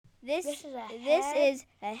This is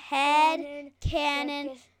a head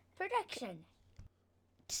cannon production.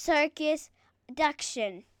 circus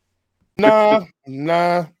production. Nah.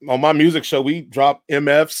 On my music show, we drop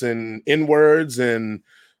MFs and N words and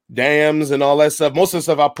dams and all that stuff. Most of the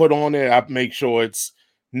stuff I put on there, I make sure it's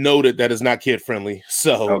noted that it's not kid friendly.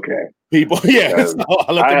 So Okay. people, yeah. So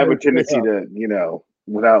So I have a tendency to,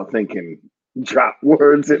 without thinking, drop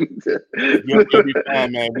words into. You'll be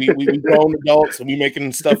fine, man. We grown adults and we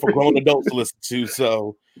making stuff for grown adults to listen to.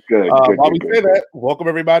 So Good. while we say that, welcome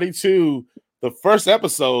everybody to the first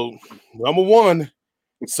episode, number 1,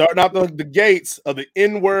 starting out the gates of the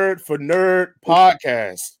N-Word for Nerd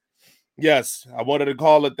podcast. Yes, I wanted to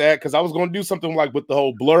call it that because I was going to do something like with the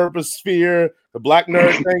whole blurbosphere, the black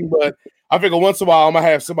nerd thing, but I figured once in a while I'm going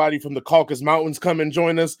to have somebody from the Caucasus Mountains come and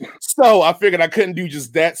join us. So I figured I couldn't do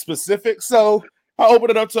just that specific. So I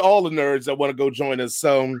opened it up to all the nerds that want to go join us.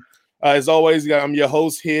 So as always, I'm your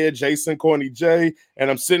host here, Jason Corny J,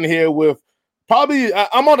 and I'm sitting here with probably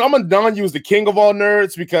I'm gonna don you as the king of all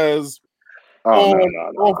nerds because on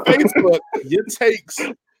Facebook your takes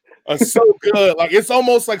are so good. Like it's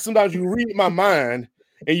almost like sometimes you read my mind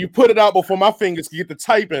and you put it out before my fingers can get to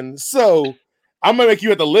typing. So I'm gonna make you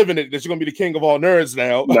have to live in it that you're gonna be the king of all nerds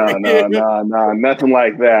now. No, nothing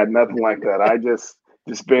like that. I just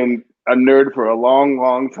been a nerd for a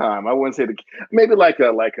long time. I wouldn't say maybe like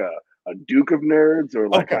a Duke of Nerds or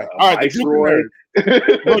like a Viceroy.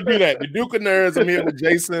 We'll do that. The Duke of Nerds. I'm here with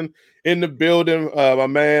Jason in the building, my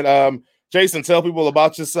man. Jason, tell people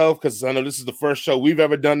about yourself because I know this is the first show we've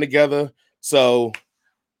ever done together. So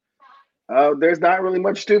there's not really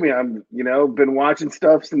much to me. I'm been watching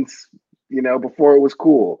stuff since before it was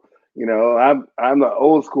cool. I'm the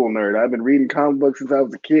old school nerd. I've been reading comic books since I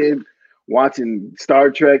was a kid, watching Star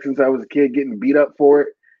Trek since I was a kid, getting beat up for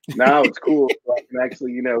it. Now it's cool. So I can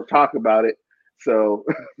actually, talk about it. So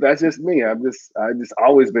that's just me. I just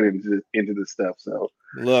always been into this stuff. So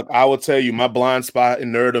look, I will tell you, my blind spot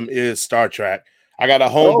in nerdom is Star Trek. I got a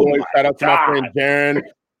homeboy. Shout out to my friend Darren.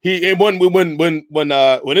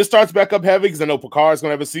 When it starts back up heavy, because I know Picard's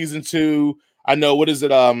gonna have a season 2. I know what is it?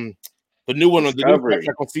 The new one on the new Star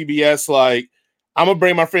Trek on CBS. Like, I'm gonna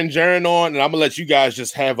bring my friend Jaren on, and I'm gonna let you guys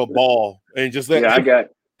just have a ball and just let. Yeah,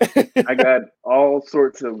 I got all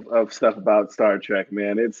sorts of stuff about Star Trek,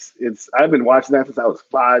 man. It's I've been watching that since I was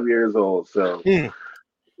 5 years old. So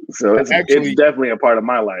it's definitely a part of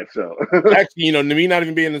my life. So actually, me not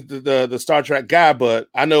even being the Star Trek guy, but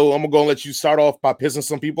I know I'm gonna let you start off by pissing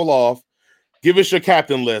some people off. Give us your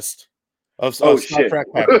captain list of Star Trek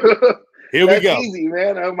captain. Here we go. Easy,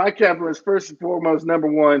 man. My captain is first and foremost number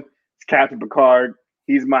 1. It's Captain Picard.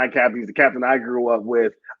 He's my captain. He's the captain I grew up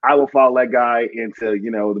with. I will follow that guy into,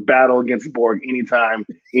 the battle against Borg anytime,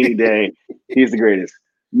 any day. He's the greatest.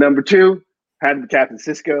 Number 2, had to be Captain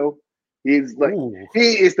Sisko. He's like,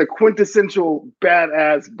 he is the quintessential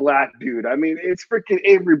badass black dude. I mean, it's freaking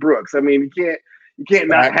Avery Brooks. I mean, you can't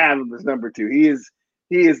not have him as number 2. He is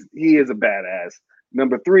a badass.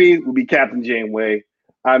 Number 3 would be Captain Janeway.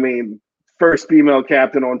 I mean, first female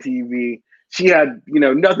captain on TV. She had,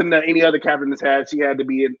 nothing that any other captain has had. She had to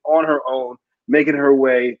be on her own, making her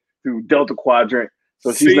way through Delta Quadrant.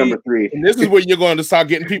 So she's number 3. And this is where you're going to start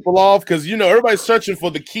getting people off because everybody's searching for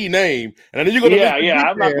the key name, and then you're going to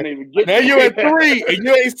I'm not going to even get. Now you're at 3, and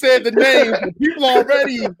you ain't said the name. And people are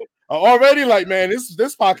already like, man,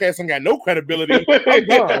 this podcast ain't got no credibility. I'm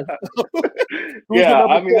done. Yeah,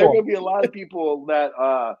 I mean, there's going to be a lot of people that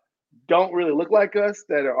don't really look like us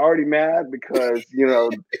that are already mad because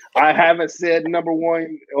I haven't said number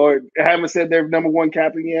 1 or haven't said their number 1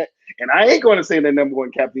 captain yet, and I ain't going to say their number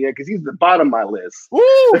 1 captain yet because he's the bottom of my list.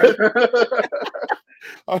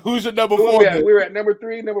 Who's your number 4? We were at number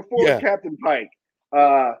 3. Number 4 is Captain Pike.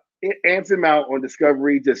 Anson Mount on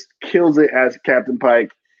Discovery just kills it as Captain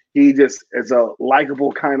Pike. He just is a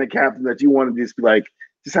likable kind of captain that you want to just be like,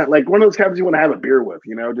 like one of those captains you want to have a beer with,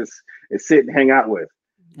 just sit and hang out with.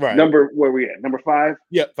 Right. Where are we at? Number 5?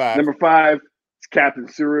 Yep, 5. Number 5 is Captain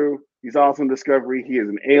Suru. He's also in Discovery. He is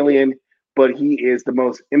an alien, but he is the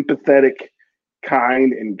most empathetic,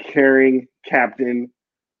 kind, and caring captain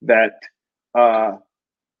that's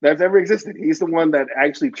ever existed. He's the one that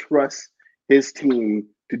actually trusts his team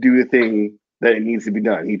to do the thing that it needs to be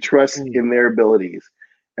done. He trusts in their abilities,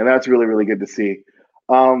 and that's really, really good to see.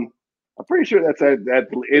 I'm pretty sure that's at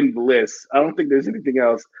the end of the list. I don't think there's anything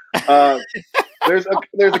else. There's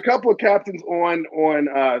a couple of captains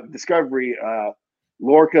on Discovery,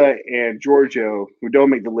 Lorca and Giorgio, who don't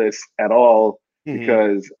make the list at all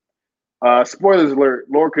because spoilers alert,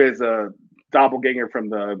 Lorca is a doppelganger from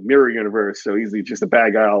the Mirror Universe, so he's just a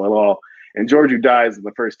bad guy all in all. And Georgiou dies in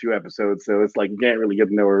the first 2 episodes, so it's like you can't really get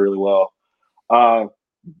to know her really well.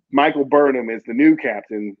 Michael Burnham is the new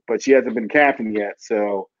captain, but she hasn't been captain yet,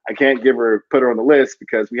 so I can't put her on the list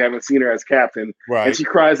because we haven't seen her as captain. Right. And she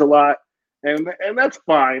cries a lot, and that's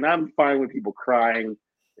fine. I'm fine with people crying.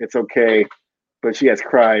 It's okay. But she has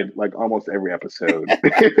cried like almost every episode.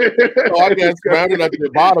 So I guess rounded at the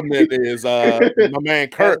bottom then is my man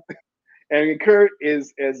Kurt. And Kurt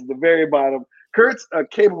is the very bottom. Kurt's a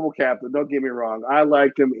capable captain. Don't get me wrong. I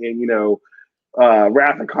liked him in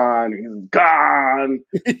Wrath of Khan. He's gone.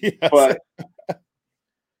 Yes. But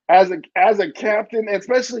as a captain,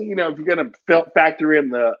 especially if you're gonna factor in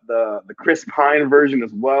the Chris Pine version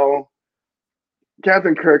as well,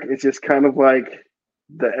 Captain Kirk is just kind of like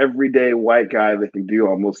the everyday white guy that can do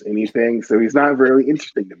almost anything. So he's not very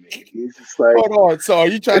interesting to me. He's just like, hold on. So are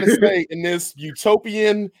you trying to say in this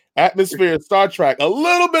utopian atmosphere of Star Trek, a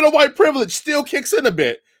little bit of white privilege still kicks in a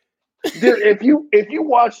bit? Dude, if you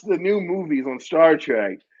watch the new movies on Star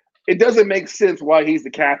Trek, it doesn't make sense why he's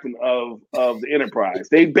the captain of the Enterprise.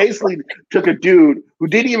 They basically took a dude who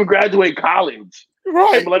didn't even graduate college.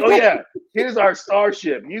 Right. And be like, oh yeah, here's our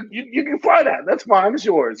starship. You can fly that. That's fine. It's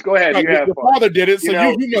yours. Go ahead. Right, you have your fun. father did it, so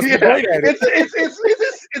you must be great at it.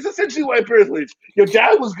 It's essentially white privilege. Your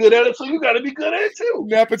dad was good at it, so you got to be good at it too.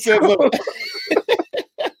 Nepotism.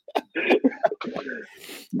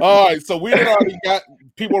 All right, so we done already got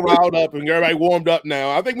people riled up and everybody warmed up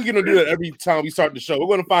now. I think we're gonna do that every time we start the show.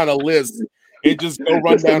 We're gonna find a list and just go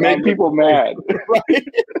run just down. To make people mad. Right.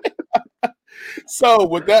 So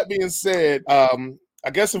with that being said, I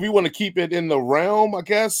guess if we want to keep it in the realm, I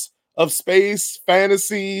guess, of space,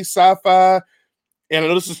 fantasy, sci-fi, and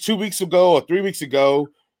this was 2 weeks ago or 3 weeks ago,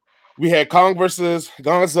 we had Kong versus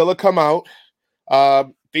Godzilla come out.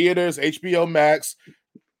 Theaters, HBO Max.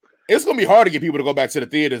 It's gonna be hard to get people to go back to the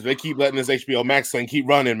theaters. They keep letting this HBO Max thing keep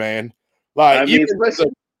running, man. Like,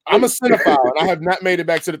 I'm a cinephile, and I have not made it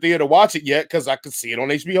back to the theater to watch it yet because I could see it on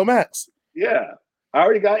HBO Max. Yeah, I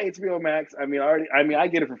already got HBO Max. I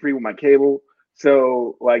get it for free with my cable.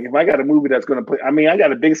 So, like, if I got a movie that's going to play, I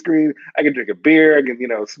got a big screen. I can drink a beer. I can,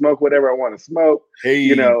 smoke whatever I want to smoke. Hey.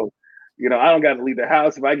 I don't got to leave the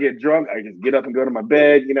house. If I get drunk, I just get up and go to my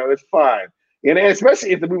bed. It's fine. And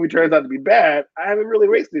especially if the movie turns out to be bad, I haven't really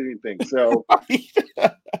wasted anything. So,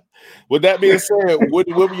 with that being said, what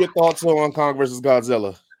were your thoughts on Kong versus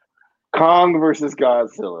Godzilla? Kong versus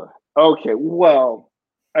Godzilla. Okay, well,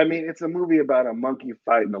 it's a movie about a monkey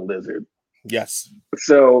fighting a lizard. Yes.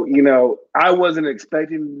 So, I wasn't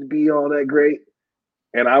expecting it to be all that great.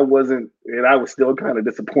 And I was still kind of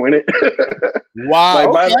disappointed. Wow.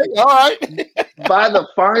 All right. By the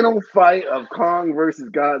final fight of Kong versus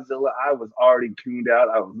Godzilla, I was already tuned out.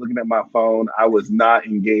 I was looking at my phone. I was not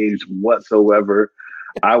engaged whatsoever.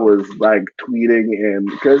 I was like tweeting, and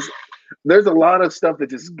because there's a lot of stuff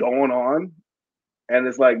that's just going on. And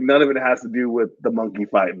it's like none of it has to do with the monkey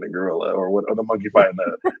fighting the gorilla or the monkey fighting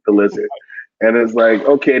the lizard. And it's like,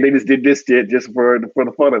 okay, they just did this shit just for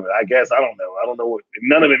the fun of it. I guess I don't know what.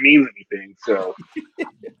 None of it means anything. So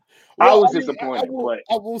I was disappointed.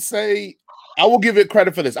 I will say, I will give it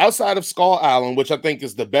credit for this. Outside of Skull Island, which I think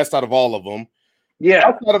is the best out of all of them. Yeah.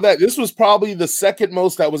 Outside of that, this was probably the second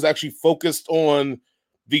most that was actually focused on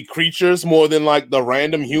the creatures more than like the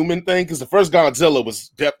random human thing. Because the first Godzilla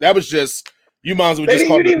was that was just. You might as well just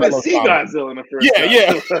call it. You didn't even see Godzilla in the first time.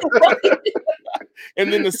 Yeah.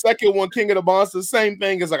 And then the second one, King of the Monsters, same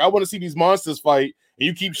thing. Is like I want to see these monsters fight, and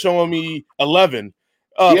you keep showing me 11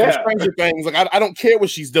 from Stranger Things. Like I don't care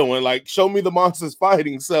what she's doing. Like show me the monsters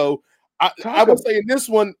fighting. So I would say in this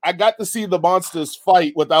one, I got to see the monsters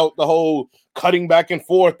fight without the whole cutting back and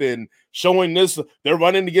forth and showing this. They're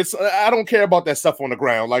running to get. I don't care about that stuff on the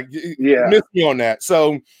ground. Like miss me on that.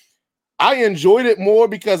 So. I enjoyed it more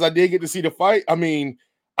because I did get to see the fight. I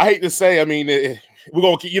hate to say, we're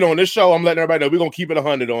going to keep, on this show, I'm letting everybody know we're going to keep it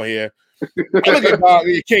 100 on here. I look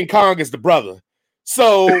at King Kong as the brother.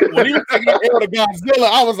 So when he was taking the L to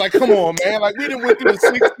Godzilla, I was like, come on, man. Like, we didn't went through the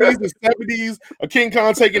 60s and 70s of King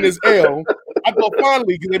Kong taking his L. I thought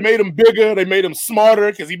finally, because they made him bigger, they made him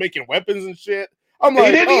smarter because he making weapons and shit. I'm like,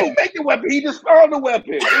 he didn't even make the weapon. He just found the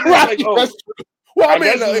weapon. Right, like, that's true. Well,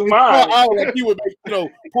 like he would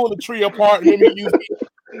make, pull the tree apart and then he used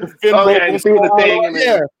the fin rope and do the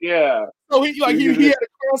thing. Yeah. So he had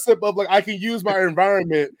a concept of like I can use my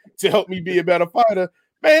environment to help me be a better fighter.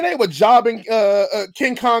 Man, they were jobbing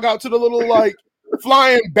King Kong out to the little like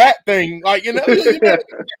flying bat thing. Like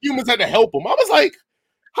humans had to help him. I was like,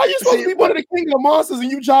 how you supposed to be one of the king of the monsters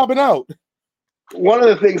and you jobbing out? One of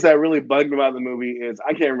the things that really bugged me about the movie is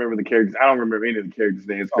I can't remember the characters. I don't remember any of the characters'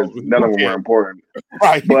 names because none of them were important.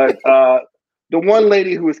 Right. But the one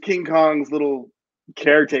lady who was King Kong's little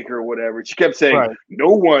caretaker or whatever, she kept saying, Right. no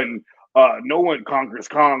one conquers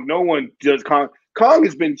Kong. No one does Kong. Kong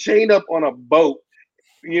has been chained up on a boat,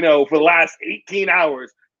 for the last 18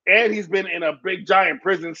 hours, and he's been in a big giant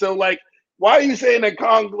prison. So, like, why are you saying that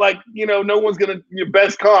Kong, like, no one's gonna your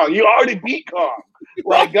best Kong? You already beat Kong.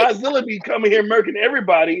 Like, Godzilla be coming here murking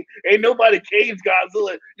everybody. Ain't nobody caged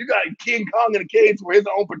Godzilla. You got King Kong in a cage for his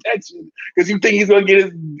own protection because you think he's gonna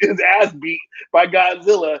get his ass beat by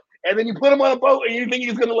Godzilla. And then you put him on a boat, and you think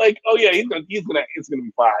he's gonna it's gonna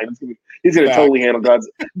be fine. He's gonna totally handle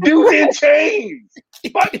Godzilla. Dude in chains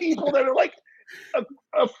by people that are like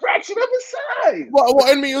a fraction of his size. Well,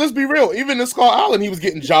 I mean, let's be real. Even in Skull Island, he was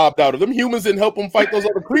getting jobbed out of them. Humans didn't help him fight those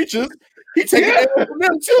other creatures. He taking it from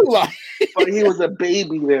them too. Like, but he was a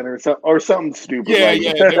baby then, or something stupid. Yeah,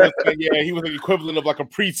 he was the equivalent of like a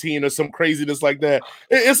preteen or some craziness like that.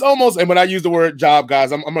 It's almost. And when I use the word job,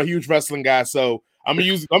 guys, I'm a huge wrestling guy, so I'm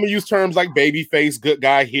gonna use terms like baby face, good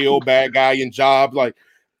guy, heel, bad guy, and job. Like,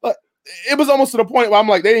 it was almost to the point where I'm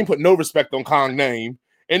like, they didn't put no respect on Kong's name.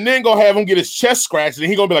 And then go have him get his chest scratched, and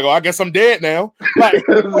he gonna be like, "Oh, I guess I'm dead now." Like,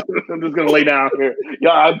 I'm just gonna lay down here.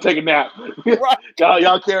 Y'all, I'm taking a nap. Right.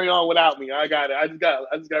 y'all carry on without me. I got it. I just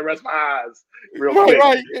gotta rest my eyes real quick.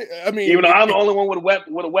 Right. I mean, even though I'm the only one with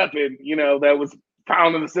a weapon, that was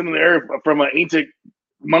found in the center of the earth from an ancient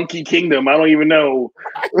monkey kingdom. I don't even know.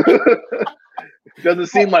 Doesn't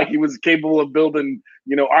seem like he was capable of building,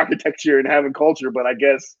 architecture and having culture, but I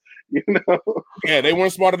guess. Yeah, they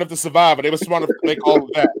weren't smart enough to survive, but they were smart enough to make all of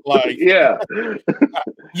that. Like, yeah.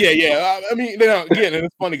 I mean, again, and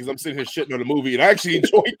it's funny because I'm sitting here shitting on the movie, and I actually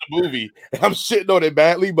enjoyed the movie. And I'm shitting on it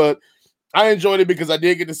badly, but I enjoyed it because I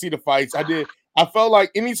did get to see the fights. I felt like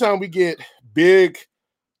anytime we get big,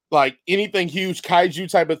 like anything huge, kaiju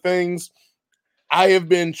type of things, I have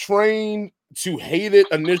been trained to hate it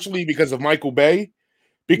initially because of Michael Bay,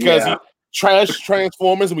 because he trashed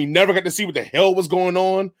Transformers, and we never got to see what the hell was going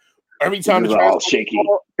on. Every time it's all shaky.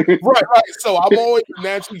 Right. So I'm always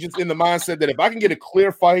naturally just in the mindset that if I can get a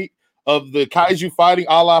clear fight of the kaiju fighting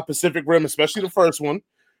a la Pacific Rim, especially the first one,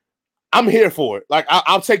 I'm here for it. Like,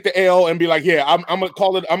 I'll take the L and be like, yeah, I'm gonna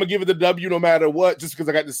call it, I'm gonna give it the W no matter what, just because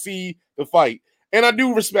I got to see the fight. And I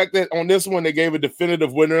do respect that on this one they gave a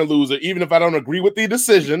definitive winner and loser, even if I don't agree with the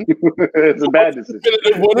decision. It's a bad decision.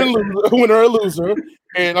 Winner or loser.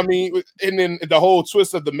 And I mean, and then the whole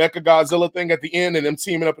twist of the Mecha Godzilla thing at the end and them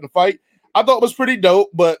teaming up in the fight, I thought was pretty dope.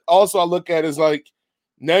 But also I look at it as like,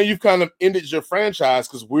 now you've kind of ended your franchise,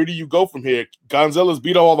 because where do you go from here? Godzilla's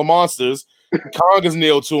beat all the monsters. Kong is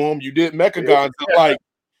nailed to him. You did Mecha Godzilla.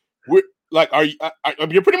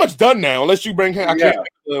 You're pretty much done now, unless you bring him.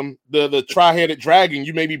 The tri-headed dragon.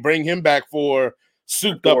 You maybe bring him back for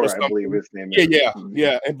souped up or something. I believe his name is.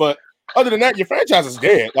 Yeah. But other than that, your franchise is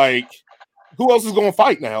dead. Like, who else is going to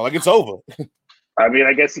fight now? Like, it's over. I mean,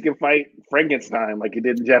 I guess he can fight Frankenstein like he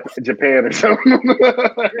did in Japan or something.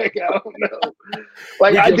 Like, I don't know.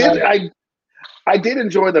 Like, I did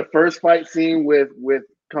enjoy the first fight scene with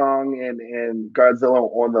Kong and Godzilla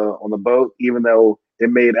on the boat, even though it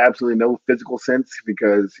made absolutely no physical sense,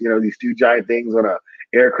 because these two giant things on a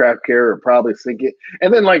aircraft carrier would probably sink it,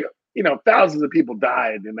 and then thousands of people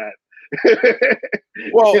died in that.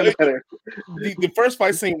 Well, the first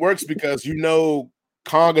fight scene works because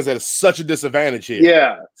Kong is at such a disadvantage here.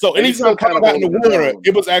 Yeah. So anytime Kong got in the water,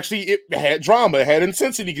 it had drama, it had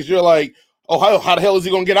intensity, because you're like, oh, how the hell is he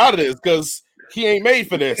gonna get out of this? Because he ain't made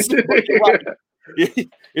for this.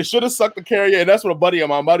 It should have sucked the carrier, and that's what a buddy of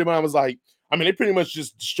mine was like. I mean, they pretty much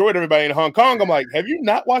just destroyed everybody in Hong Kong. I'm like, have you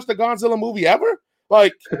not watched the Godzilla movie ever?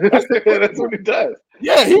 Like, that's what he does.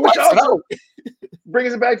 Yeah, he wipes it out.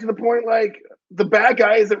 Brings it back to the point, like, the bad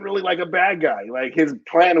guy isn't really like a bad guy. Like, his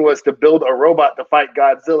plan was to build a robot to fight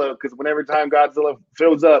Godzilla, because whenever time Godzilla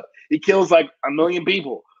shows up, he kills like 1 million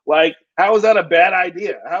people. Like, how is that a bad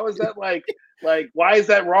idea? How is that like why is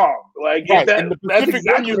that wrong? Like, right. That's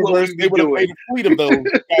exactly what they would have made a fleet of those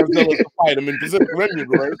Godzillas to fight them in Pacific Rim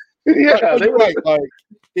universe. Yeah, they were right. Like,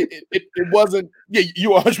 it wasn't. Yeah,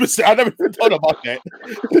 you 100%. I never even thought about that.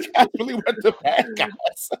 They actually went to bad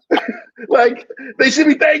guys. Like, they should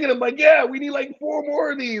be thanking him. Like, yeah, we need like 4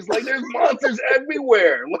 more of these. Like, there's monsters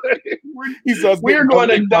everywhere. Like, we're going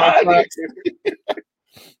to die.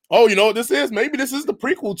 Oh, you know what this is? Maybe this is the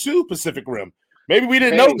prequel to Pacific Rim. Maybe we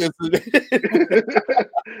didn't know this.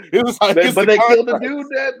 It was like, but they killed the dude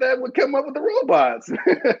that would come up with the robots.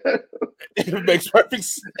 It makes perfect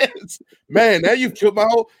sense, man. Now you've killed my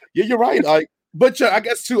whole. Yeah, you're right. Like, but I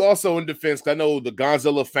guess too, also in defense, I know the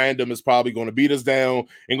Godzilla fandom is probably going to beat us down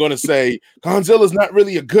and going to say Godzilla's not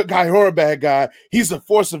really a good guy or a bad guy. He's a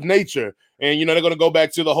force of nature. And, they're going to go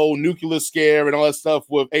back to the whole nuclear scare and all that stuff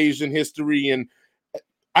with Asian history. And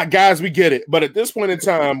guys, we get it. But at this point in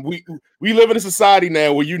time, we live in a society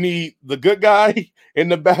now where you need the good guy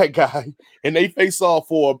and the bad guy. And they face off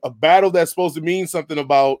for a battle that's supposed to mean something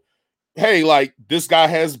about, hey, like, this guy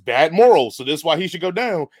has bad morals, so this is why he should go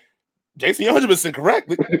down. Jason, you're 100% correct.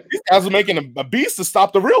 These guys are making a beast to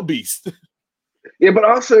stop the real beast. Yeah, but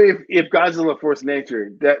also if Godzilla forced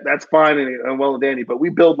nature, that's fine and well and dandy. But we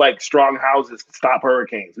build like strong houses to stop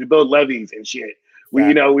hurricanes. We build levees and shit.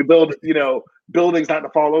 We build buildings not to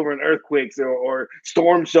fall over in earthquakes or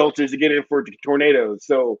storm shelters to get in for tornadoes.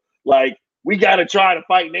 So like we got to try to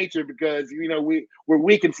fight nature because we're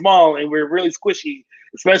weak and small and we're really squishy.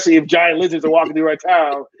 Especially if giant lizards are walking through our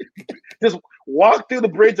town. Just walk through the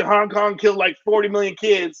bridge of Hong Kong, killed like 40 million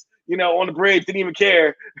kids. On the bridge, didn't even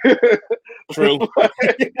care. True.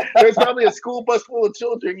 There's probably a school bus full of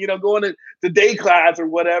children, going to day class or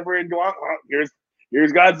whatever, and going, oh,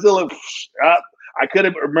 here's Godzilla. I could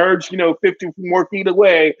have emerged, 50 more feet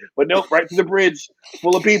away, but nope, right to the bridge,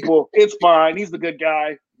 full of people. It's fine. He's the good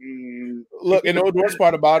guy. Look, and the worst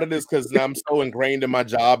part about it is because I'm so ingrained in my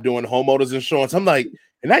job doing homeowners insurance. I'm like,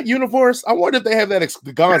 in that universe, I wonder if they have that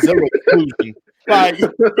Godzilla exclusion. Like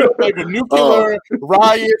the nuclear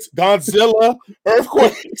riots, Godzilla,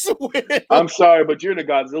 earthquakes. I'm sorry, but you're in the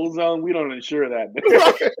Godzilla zone. We don't insure that.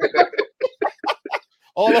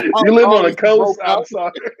 You live on the coast. I'm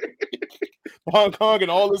sorry. Hong Kong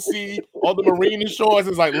and all the sea, all the marine insurance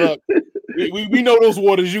is like, look, we know those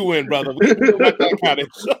waters you in, brother. We know that kind of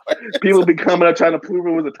insurance. People be coming up trying to prove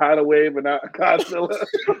it was a tidal wave and not Godzilla.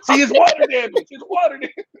 See, it's water damage. It's water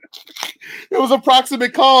damage. It was a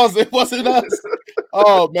proximate cause. It wasn't us.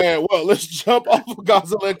 Oh man. Well, let's jump off of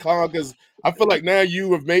Godzilla and Kong because I feel like now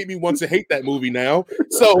you have made me want to hate that movie now.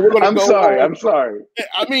 So we're gonna I'm sorry.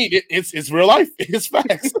 I mean, it's real life. It's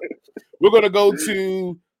facts. We're gonna go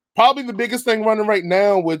to probably the biggest thing running right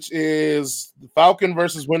now, which is Falcon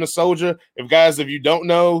versus Winter Soldier. If you don't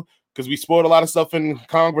know, because we spoiled a lot of stuff in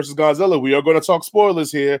Kong versus Godzilla, we are going to talk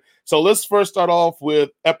spoilers here. So let's first start off with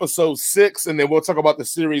episode 6, and then we'll talk about the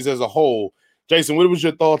series as a whole. Jason, what was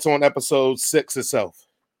your thoughts on episode 6 itself?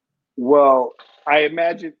 Well, I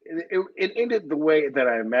imagine it ended the way that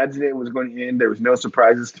I imagined it was going to end. There was no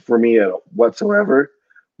surprises for me whatsoever.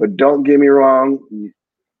 But don't get me wrong.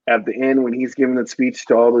 At the end, when he's giving the speech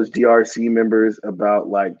to all those DRC members about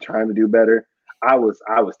like trying to do better, I was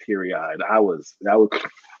teary-eyed. I was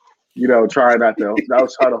trying not to. I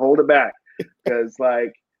was trying to hold it back because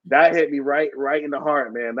like that hit me right in the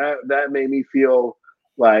heart, man. That made me feel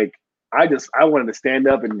like I wanted to stand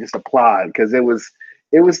up and just applaud because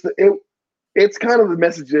it's kind of the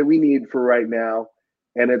message that we need for right now,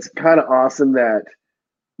 and it's kind of awesome that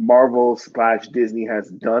Marvel/Disney has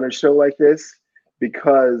done a show like this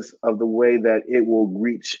because of the way that it will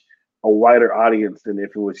reach a wider audience than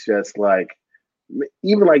if it was just like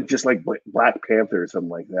even like just like Black Panther or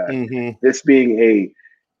something like that. Mm-hmm. This being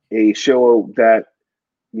a show that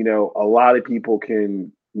a lot of people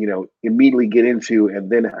can immediately get into,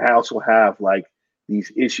 and then also have like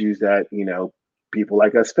these issues that people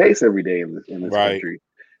like us face every day in this right. country.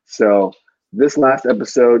 So this last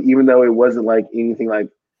episode, even though it wasn't like anything like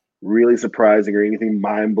really surprising or anything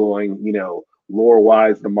mind blowing, lore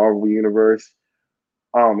wise, the Marvel universe,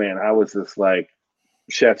 oh man, I was just like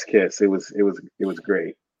chef's kiss. It was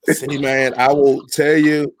great. See, man, I will tell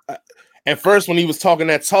you. At first, when he was talking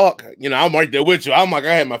that talk, I'm right there with you. I'm like,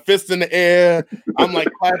 I had my fist in the air. I'm like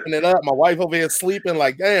clapping it up. My wife over here sleeping,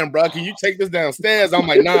 like, damn, bro, can you take this downstairs? I'm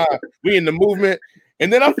like, nah, we in the movement.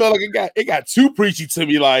 And then I felt like it got too preachy to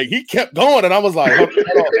me. Like he kept going, and I was like,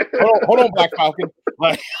 hold on, Black Falcon.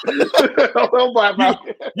 Like, hold on, Black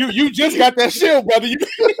Falcon. You just got that shield, brother. You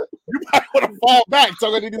might want to fall back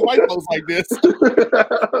talking to these white folks like this.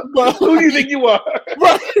 But who do you think you are?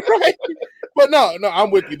 Right. But no, I'm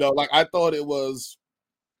with you though. Like I thought it was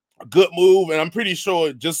a good move, and I'm pretty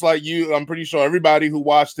sure, just like you, I'm pretty sure everybody who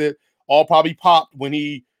watched it all probably popped when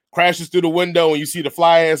he crashes through the window and you see the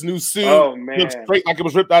fly-ass new suit. Oh man, looks straight like it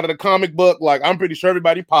was ripped out of the comic book. Like I'm pretty sure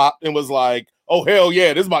everybody popped and was like, "Oh hell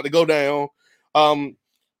yeah, this is about to go down."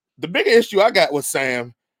 The bigger issue I got with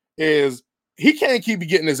Sam is he can't keep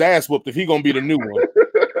getting his ass whooped if he gonna be the new one.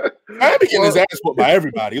 I be getting his ass whooped by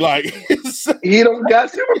everybody. Like he don't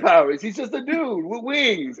got superpowers. He's just a dude with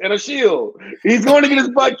wings and a shield. He's going to get his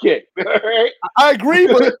butt kicked. Right? I agree,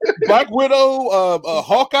 but Black Widow,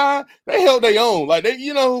 Hawkeye, they held their own. Like they,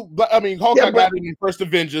 Hawkeye got it in the first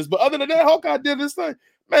Avengers, but other than that, Hawkeye did this thing.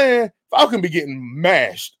 Man, Falcon be getting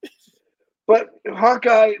mashed. But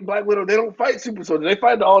Hawkeye, Black Widow, they don't fight super soldiers. They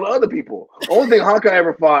fight all the other people. The only thing Hawkeye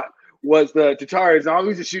ever fought was the Tatars, and all he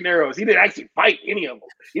was just shooting arrows. He didn't actually fight any of them.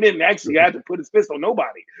 He didn't actually have to put his fist on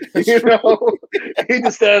nobody. You know, he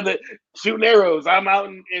just said that shooting arrows. I'm out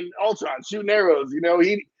in Ultron shooting arrows. You know,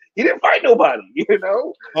 he didn't fight nobody. You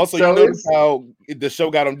know. Also, So you notice how the show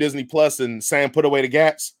got on Disney Plus and Sam put away the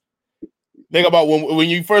gats. Think about when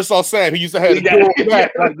you first saw Sam, he used to have the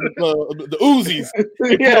Uzis.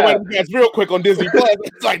 They put away the gats real quick on Disney Plus.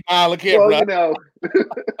 It's like, nah, look here, bro.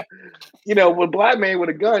 You know, when Black Man with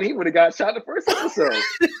a gun, he would have got shot in the first episode.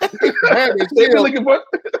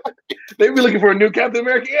 They'd be looking for a new Captain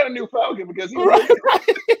America and a new Falcon because he would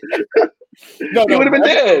have been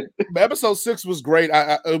dead. Episode 6 was great.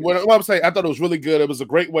 What I'm saying, I thought it was really good. It was a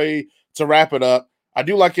great way to wrap it up. I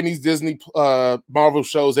do like in these Disney Marvel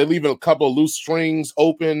shows, they're leaving a couple of loose strings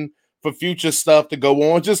open for future stuff to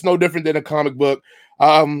go on. Just no different than a comic book.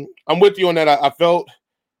 I'm with you on that. I felt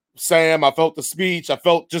Sam, I felt the speech, I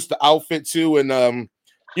felt just the outfit too, and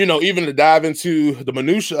you know, even to dive into the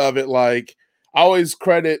minutia of it, like I always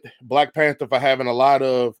credit Black Panther for having a lot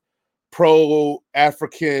of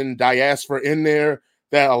pro-African diaspora in there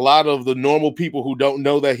that a lot of the normal people who don't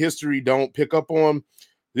know that history don't pick up on.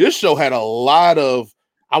 This show had a lot of,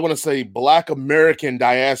 I want to say, Black American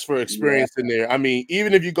diaspora experience in there. I mean,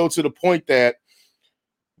 even if you go to the point that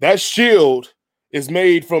shield is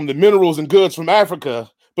made from the minerals and goods from Africa,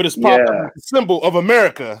 but it's probably a symbol of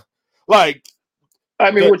America. Like,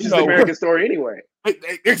 I mean, which is the American story anyway.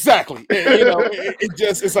 Exactly. You know,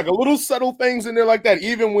 it's like a little subtle things in there like that.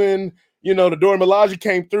 Even when, you know, the Dora Milaje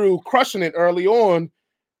came through crushing it early on,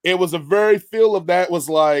 it was a very feel of that was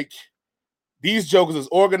like, these jokers is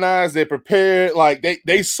organized, they're prepared, like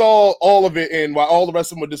they saw all of it, and while all the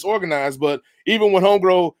rest of them were disorganized, but even when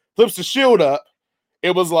Homegirl flips the shield up,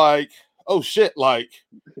 it was like, oh shit, like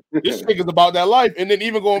this thing is about that life. And then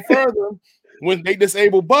even going further, when they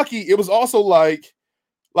disabled Bucky, it was also like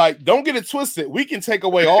don't get it twisted. We can take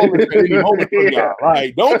away all of it at any moment from y'all.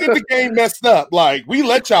 Like, don't get the game messed up. Like, we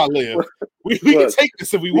let y'all live. We can take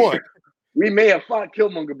this if we want. We may have fought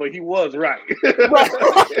Killmonger, but he was right.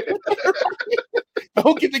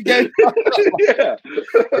 Don't get the game.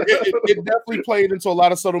 It definitely played into a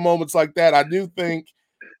lot of subtle moments like that. I do think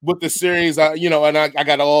with the series, I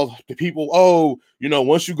got all the people,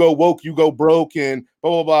 once you go woke, you go broke, and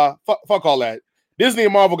blah, blah, blah. Fuck all that. Disney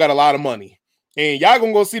and Marvel got a lot of money. And y'all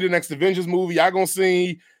gonna go see the next Avengers movie. Y'all gonna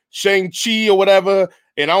see Shang-Chi or whatever.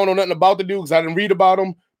 And I don't know nothing about the dude because I didn't read about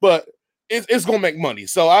him. But it's going to make money.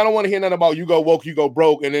 So I don't want to hear nothing about you go woke, you go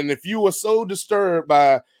broke. And then if you were so disturbed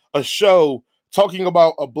by a show talking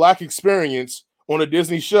about a Black experience on a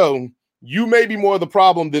Disney show, you may be more the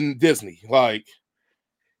problem than Disney. Like,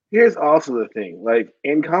 here's also the thing. Like,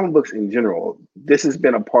 in comic books in general, this has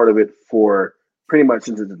been a part of it for pretty much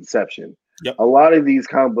since its inception. Yep. A lot of these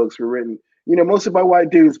comic books were written, mostly by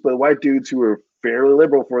white dudes, but white dudes who were fairly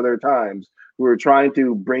liberal for their times, who were trying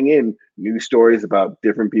to bring in new stories about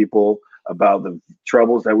different people, about the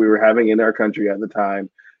troubles that we were having in our country at the time.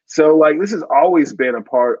 So, like, this has always been a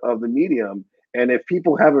part of the medium. And if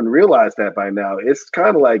people haven't realized that by now, it's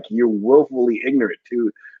kind of like you're willfully ignorant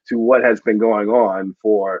to what has been going on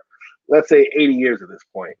for, let's say, 80 years at this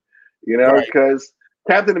point. Because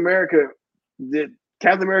Captain America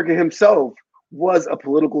himself was a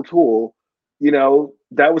political tool,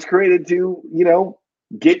 that was created to,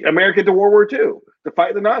 get America to World War II, to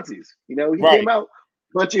fight the Nazis. He came out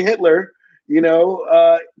punching Hitler,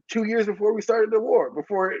 2 years before we started the war,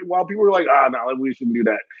 while people were like, no, we shouldn't do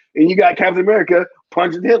that. And you got Captain America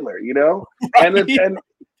punching Hitler, right.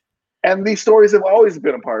 And these stories have always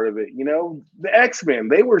been a part of it. The X-Men,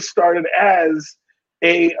 they were started as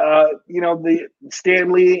the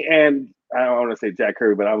Stan Lee and I don't want to say Jack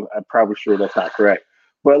Kirby, but I'm probably sure that's not correct.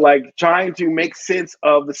 But like trying to make sense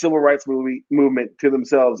of the civil rights movement to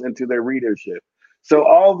themselves and to their readership. So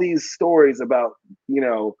all these stories about,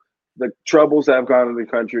 the troubles that have gone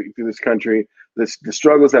through this country, the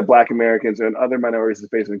struggles that Black Americans and other minorities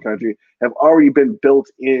face in the country have already been built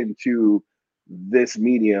into this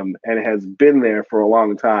medium and it has been there for a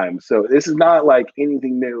long time. So this is not like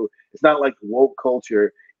anything new. It's not like woke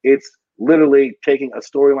culture. It's literally taking a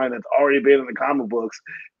storyline that's already been in the comic books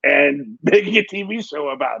and making a TV show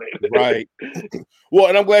about it. Right. Well,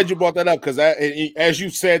 and I'm glad you brought that up because as you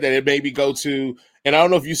said that, it made me go to, and I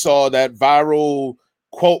don't know if you saw that viral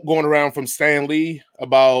quote going around from Stan Lee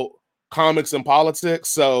about comics and politics.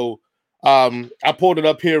 So I pulled it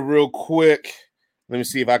up here real quick. Let me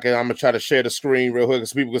see if I can. I'm gonna try to share the screen real quick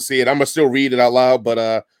so people can see it. I'm gonna still read it out loud,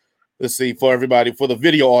 but let's see for everybody, for the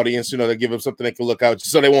video audience, they give them something they can look out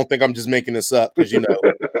so they won't think I'm just making this up because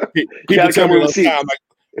people tell me all the time, like,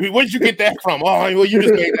 I mean, where did you get that from? Oh, well, you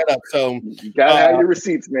just made that up. So you gotta have your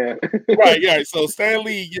receipts, man. right, yeah. So Stan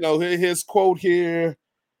Lee, his quote here.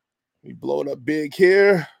 We blow it up big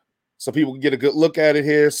here so people can get a good look at it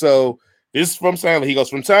here. So this is from Stan Lee. He goes,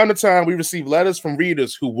 from time to time, we receive letters from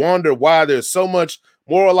readers who wonder why there's so much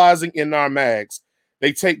moralizing in our mags.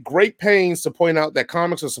 They take great pains to point out that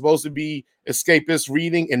comics are supposed to be escapist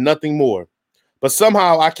reading and nothing more. But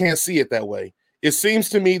somehow I can't see it that way. It seems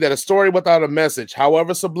to me that a story without a message,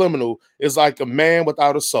 however subliminal, is like a man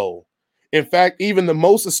without a soul. In fact, even the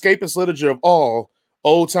most escapist literature of all,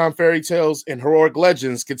 old-time fairy tales and heroic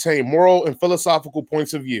legends, contain moral and philosophical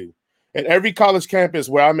points of view. At every college campus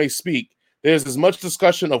where I may speak, there's as much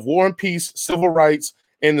discussion of war and peace, civil rights,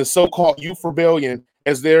 and the so-called youth rebellion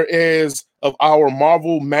as there is of our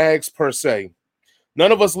Marvel mags per se.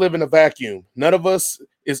 None of us live in a vacuum. None of us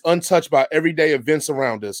is untouched by everyday events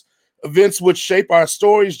around us, events which shape our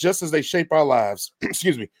stories just as they shape our lives.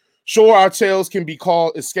 Excuse me. Sure, our tales can be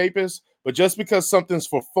called escapist, but just because something's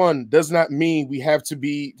for fun does not mean we have to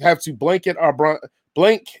blanket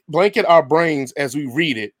our brains as we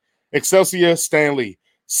read it. Excelsior, Stan Lee.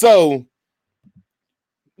 So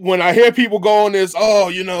when I hear people go on this,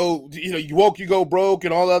 you woke, you go broke,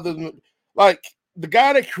 and all other, like the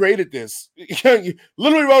guy that created this,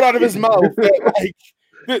 literally wrote out of his mouth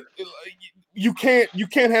that, you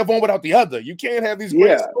can't have one without the other. You can't have these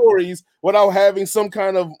great stories without having some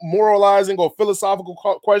kind of moralizing or philosophical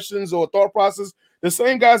questions or thought process. The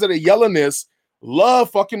same guys that are yelling this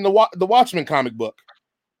love fucking the Watchmen comic book,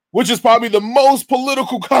 which is probably the most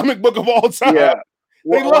political comic book of all time. Yeah.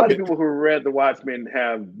 Well, a lot of people who read The Watchmen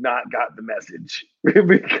have not got the message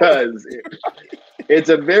because it's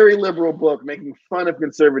a very liberal book making fun of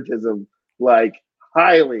conservatism, like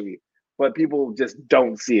highly, but people just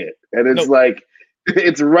don't see it. And it's like,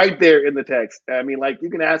 it's right there in the text. I mean, like, you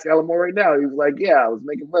can ask Alan Moore right now. He was like, yeah, I was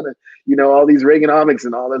making fun of, all these Reaganomics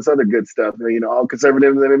and all this other good stuff, all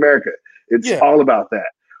conservatives in America. It's all about that.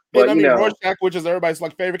 But I mean, Rorschach, which is everybody's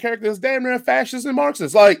favorite character, is damn near fascist and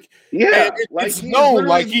Marxist. Like, it's known.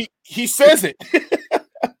 Like he says it.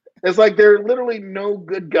 It's like there are literally no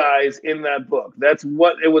good guys in that book. That's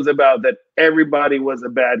what it was about. That everybody was a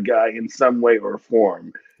bad guy in some way or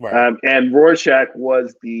form. Right. And Rorschach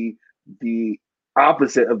was the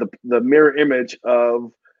opposite of the mirror image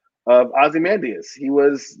of Ozymandias. He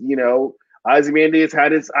was, Ozymandias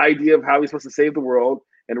had his idea of how he's supposed to save the world,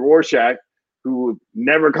 and Rorschach, who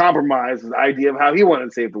never compromised his idea of how he wanted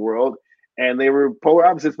to save the world. And they were polar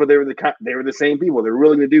opposites, but they were the same people. They're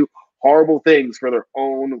willing to do horrible things for their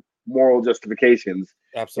own moral justifications.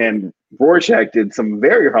 Absolutely. And Rorschach did some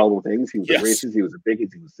very horrible things. He was a racist, he was a bigot,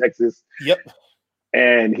 he was sexist. Yep.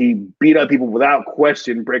 And he beat up people without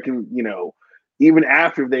question, breaking, even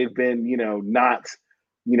after they've been, not,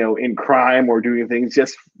 in crime or doing things,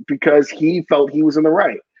 just because he felt he was in the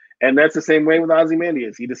right. And that's the same way with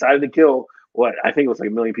Ozymandias. He decided to kill I think it was like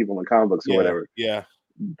 1 million people in the comic books or whatever. Yeah.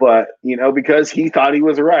 But because he thought he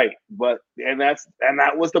was right. And that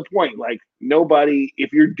was the point. Like, nobody,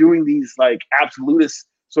 if you're doing these like absolutist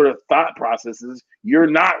sort of thought processes, you're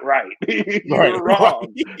not right. You're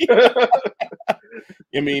wrong.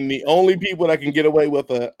 I mean, the only people that can get away with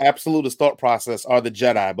an absolutist thought process are the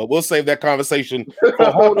Jedi, but we'll save that conversation for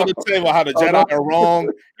a whole other table. How the Jedi are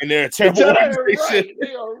wrong and they're a terrible organization.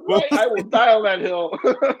 They are right. I will die on that hill.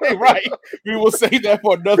 Right. We will save that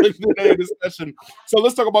for another day discussion. So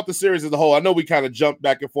let's talk about the series as a whole. I know we kind of jumped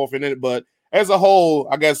back and forth in it, but as a whole,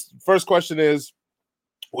 I guess first question is,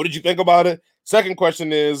 what did you think about it? Second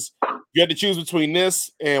question is, you had to choose between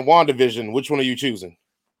this and WandaVision. Which one are you choosing?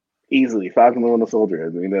 Easily, Falcon and the Winter Soldier. I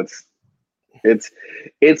mean,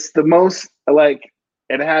 it's the most, like,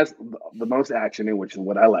 it has the most action in, which is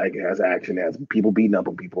what I like. It has action, it has people beating up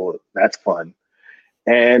on people. That's fun.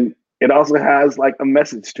 And it also has like a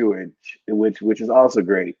message to it, which is also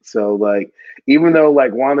great. So like, even though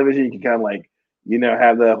like WandaVision, you can kind of like,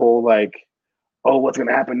 have the whole like, oh, what's going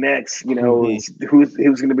to happen next? Who's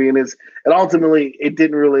going to be in this? And ultimately, it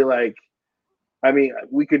didn't really like, I mean,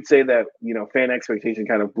 we could say that, fan expectation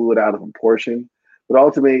kind of blew it out of proportion. But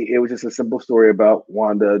ultimately, it was just a simple story about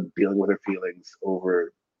Wanda dealing with her feelings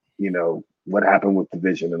over, what happened with the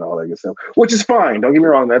Vision and all that good stuff, which is fine. Don't get me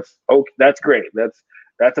wrong. That's great. That's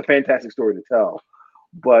a fantastic story to tell.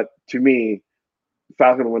 But to me,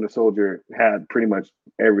 Falcon and Winter Soldier had pretty much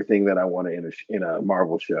everything that I wanted in a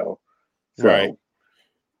Marvel show. So, right.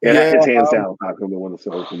 And it's hands down Falcon and Winter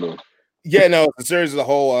Soldier to me. Yeah, no, the series as a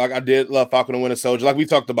whole, I did love Falcon and Winter Soldier. Like we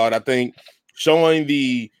talked about, I think showing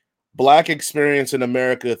the Black experience in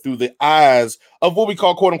America through the eyes of what we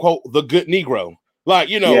call, quote unquote, the good Negro.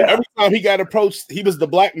 Like, every time he got approached, he was the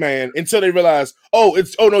black man until they realized, oh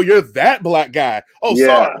no, you're that black guy. Oh,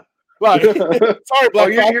 sorry. Like, sorry,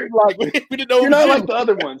 black guy. Like, we didn't know. You're not like the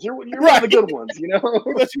other ones. You're one of the good ones,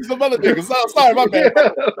 Let's use some other niggas. Oh, sorry, my bad.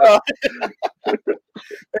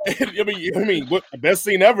 I mean, what the best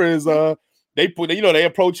scene ever is they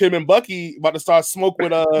approach him and Bucky about to start smoke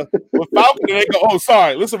with Falcon, and they go, oh,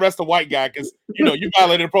 sorry, let's arrest the white guy because you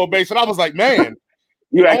violated probation. I was like, man.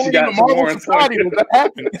 You actually got some more society that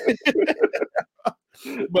happened.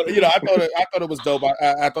 But I thought it was dope.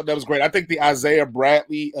 I thought that was great. I think the Isaiah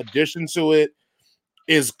Bradley addition to it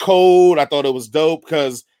is cold. I thought it was dope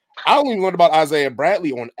because I only learned about Isaiah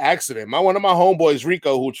Bradley on accident. One of my homeboys,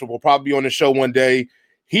 Rico, who will probably be on the show one day,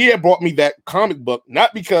 he had brought me that comic book,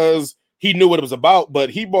 not because he knew what it was about, but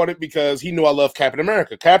he bought it because he knew I love Captain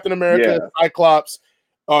America. Captain America, Cyclops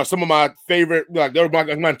are some of my favorite, like they were my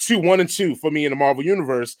 1 and 2 for me in the Marvel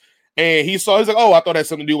Universe. And he's like, oh, I thought that had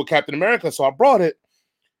something to do with Captain America. So I brought it.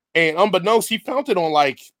 And unbeknownst, he found it on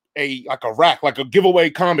like a rack, like a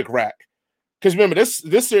giveaway comic rack. Because remember,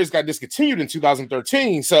 this series got discontinued in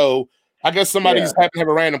 2013. So I guess somebody just happened to have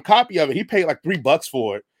a random copy of it. He paid like $3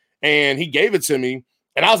 for it. And he gave it to me.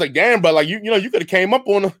 And I was like, damn, but like you could have came up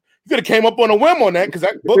on a whim on that, because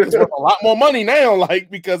that book is worth a lot more money now, like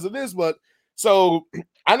because of this. But so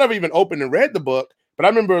I never even opened and read the book, but I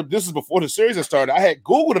remember this is before the series had started. I had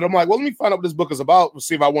Googled it. I'm like, well, let me find out what this book is about to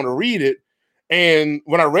see if I want to read it. And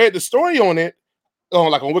when I read the story on it,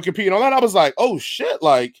 on Wikipedia and all that, I was like, oh shit,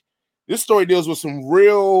 like this story deals with some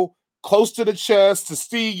real close to the chest,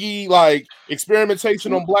 Tuskegee, like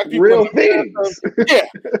experimentation on black people. Real things.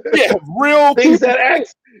 Real things that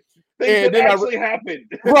actually happened.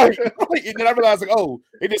 Right. And then I realized, like, oh,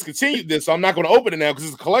 they discontinued this, so I'm not going to open it now because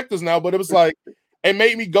it's collectors now. But it was like, it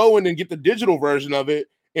made me go in and get the digital version of it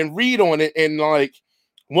and read on it. And like,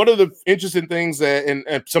 one of the interesting things that,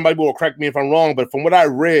 and somebody will correct me if I'm wrong, but from what I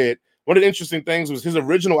read, one of the interesting things was his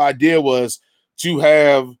original idea was to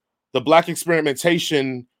have the black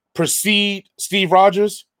experimentation precede Steve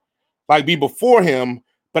Rogers, like be before him.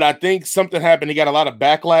 But I think something happened. He got a lot of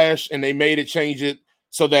backlash and they made it change it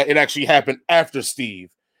so that it actually happened after Steve.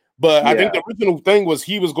 But I think the original thing was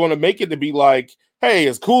he was going to make it to be like, hey,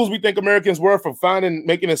 as cool as we think Americans were for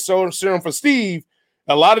making a serum for Steve,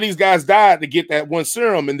 a lot of these guys died to get that one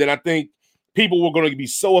serum. And then I think people were going to be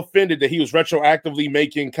so offended that he was retroactively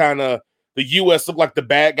making kind of the U.S. look like the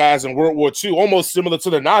bad guys in World War II, almost similar to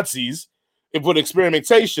the Nazis with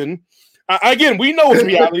experimentation. Again, we know it's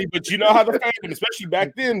reality, but you know how the fandom, especially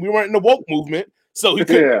back then, we weren't in the woke movement, so he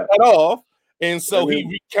couldn't get that off. And so he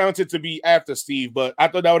recounted to be after Steve, but I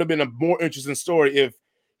thought that would have been a more interesting story if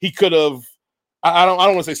he could have. I don't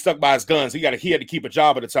want to say stuck by his guns. He had to keep a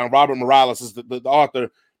job at the time. Robert Morales is the author,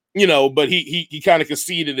 but he kind of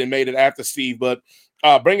conceded and made it after Steve. But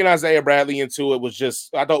bringing Isaiah Bradley into it was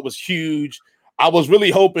just, I thought it was huge. I was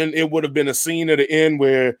really hoping it would have been a scene at the end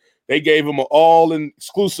where they gave him an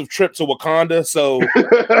all-exclusive trip to Wakanda. So,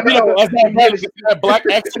 that black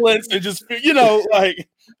excellence and just,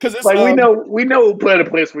 because it's like we know a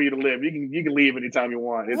place for you to live. You can leave anytime you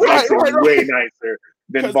want. It's way nicer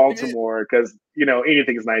than Baltimore, because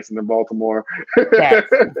anything is nicer than Baltimore.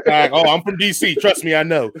 Fact. Oh, I'm from DC. Trust me, I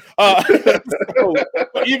know. So,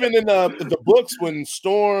 even in the books, when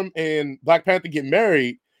Storm and Black Panther get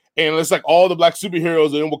married, and it's like all the black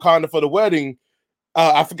superheroes are in Wakanda for the wedding.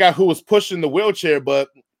 I forgot who was pushing the wheelchair, but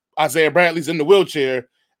Isaiah Bradley's in the wheelchair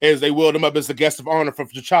as they wheeled him up as the guest of honor for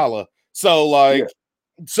T'Challa. So,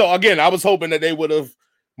 so again, I was hoping that they would have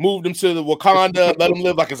moved him to the Wakanda, let him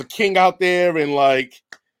live like as a king out there, and like.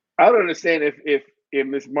 I don't understand if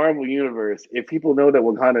in this Marvel universe, if people know that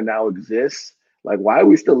Wakanda now exists, like why are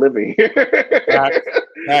we still living here? Or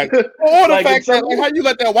the fact that how you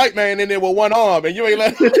let that white man in there with one arm and you ain't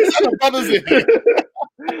let brothers in here.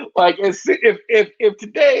 Like if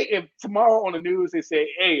tomorrow on the news they say,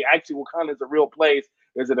 hey, actually Wakanda is a real place.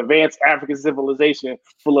 There's an advanced African civilization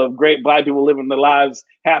full of great black people living their lives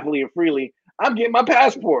happily and freely. I'm getting my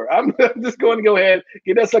passport. I'm just going to go ahead,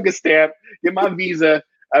 get that sucker stamp, get my visa.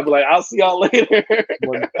 I'd be like, I'll see y'all later.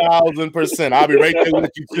 1,000%. I'll be right there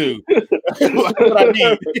with you too. That's what I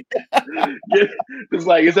need. It's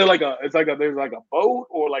like, there's like a boat,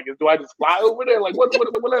 or like, do I just fly over there? Like, what do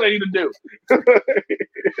I need to do?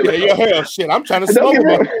 Hell, shit. I'm trying to smoke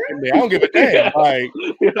about it. I don't give a damn. Like,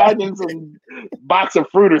 I need some box of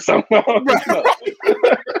fruit or something.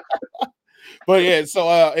 But yeah, so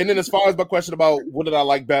and then as far as my question about what did I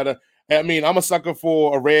like better, I mean, I'm a sucker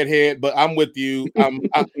for a redhead, but I'm with you.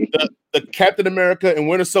 the Captain America and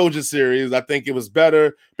Winter Soldier series, I think it was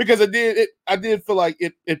better because I did feel like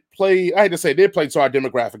it played, I hate to say, it did play to our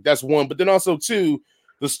demographic. That's one. But then also, two,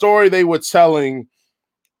 the story they were telling,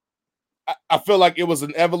 I feel like it was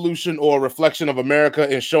an evolution or a reflection of America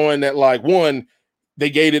and showing that, like, one, they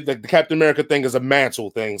gave it the Captain America thing as a mantle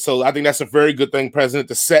thing. So I think that's a very good thing, President,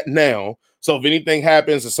 to set now. So if anything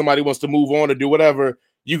happens and somebody wants to move on or do whatever,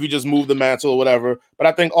 you could just move the mantle or whatever. But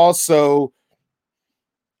I think also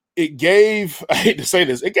it gave, I hate to say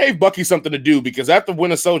this, it gave Bucky something to do because after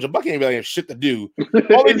Winter Soldier, Bucky ain't really have shit to do.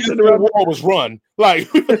 All he did in the war was run. Like,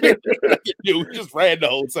 he just ran the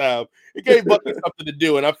whole time. It gave Bucky something to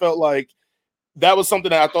do. And I felt like that was something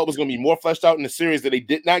that I thought was going to be more fleshed out in the series that they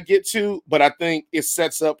did not get to. But I think it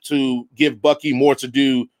sets up to give Bucky more to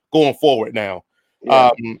do going forward now.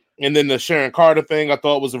 Yeah. And then the Sharon Carter thing I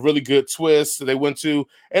thought was a really good twist that they went to.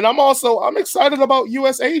 And I'm excited about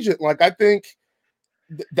U.S. Agent. Like, I think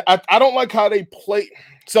I don't like how they play.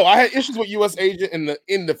 So I had issues with U.S. Agent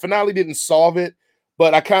in the finale didn't solve it,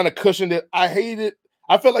 but I kind of cushioned it. I hate it.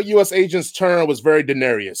 I felt like U.S. Agent's turn was very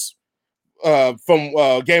Daenerys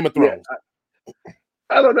from Game of Thrones. Yeah,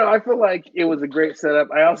 I don't know. I feel like it was a great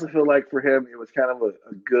setup. I also feel like for him, it was kind of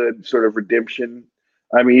a good sort of redemption.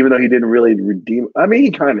 I mean, even though he didn't really redeem, I mean,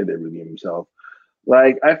 he kind of did redeem himself.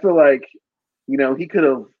 Like, I feel like, he could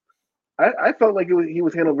have, I felt like he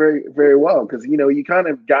was handled very, very well because, you kind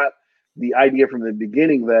of got the idea from the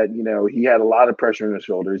beginning that, he had a lot of pressure on his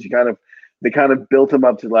shoulders. They kind of built him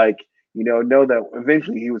up to like, know that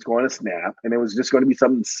eventually he was going to snap and it was just going to be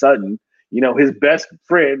something sudden. His best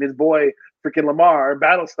friend, his boy, freaking Lamar,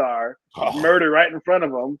 Battlestar, murder right in front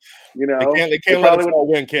of him. They can't let us all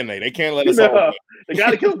win, can they? They can't let us all win. They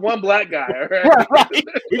got to kill one black guy. All right? Right.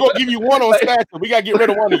 We're going to give you one on stature. We got to get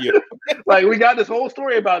rid of one of you. Like, we got this whole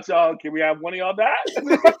story about y'all. Can we have one of y'all die?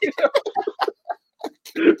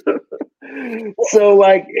 So,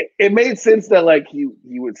 like, it made sense that, like, he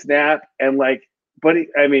would snap and, like, but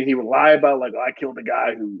he would lie about, like, I killed the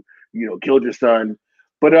guy who, killed your son.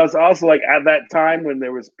 But it was also, like, at that time when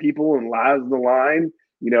there was people and lives on the line,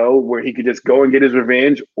 where he could just go and get his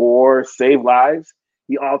revenge or save lives,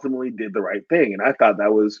 he ultimately did the right thing. And I thought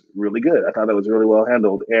that was really good. I thought that was really well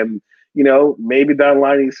handled. And, maybe down the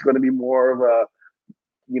line he's going to be more of a,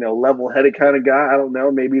 level-headed kind of guy. I don't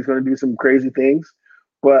know. Maybe he's going to do some crazy things.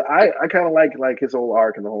 But I kind of like his whole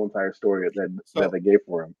arc and the whole entire story that they gave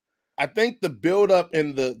for him. I think the build-up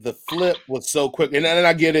and the flip was so quick. And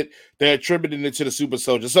I get it. They're attributing it to the super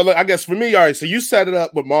soldier. So I guess for me, all right, so you set it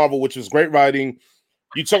up with Marvel, which was great writing.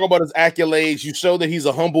 You talk about his accolades. You show that he's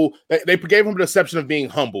a humble. They gave him the deception of being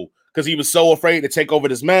humble because he was so afraid to take over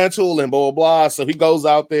this mantle and blah, blah, blah. So he goes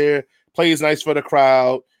out there, plays nice for the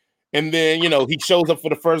crowd. And then, he shows up for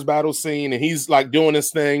the first battle scene and he's like doing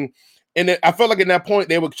this thing. And then I felt like at that point,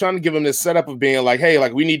 they were trying to give him this setup of being like, hey,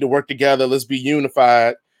 like we need to work together. Let's be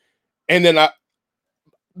unified. And then I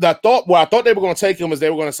thought they were going to take him is they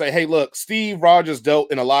were going to say, hey, look, Steve Rogers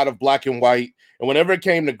dealt in a lot of black and white. And whenever it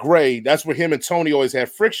came to gray, that's where him and Tony always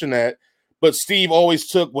had friction at. But Steve always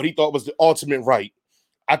took what he thought was the ultimate right.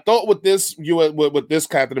 I thought with this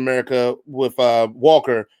Captain America, with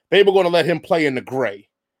Walker, they were going to let him play in the gray.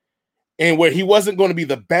 And where he wasn't going to be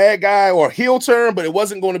the bad guy or heel turn, but it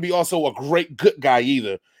wasn't going to be also a great good guy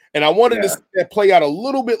either. And I wanted to see that play out a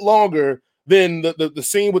little bit longer than the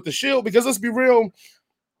scene with the shield, because let's be real,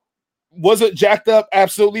 was it jacked up?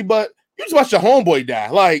 Absolutely, but you just watch your homeboy die.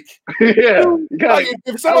 Like,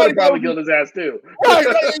 if somebody probably killed his ass too. Right,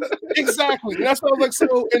 exactly. And that's what I was like,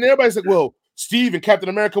 so, and everybody's like, well, Steve and Captain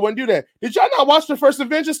America wouldn't do that. Did y'all not watch the first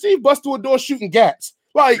Avengers? Steve bust through a door shooting gats.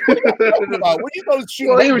 Like, what are you talking about? What do you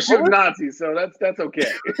know? Well, he was shooting Nazis, so that's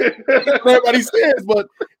okay. Everybody says, but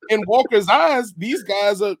in Walker's eyes, these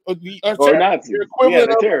guys are Nazis.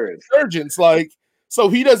 Equivalent of insurgents. Like, so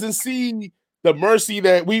he doesn't see the mercy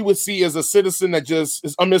that we would see as a citizen that just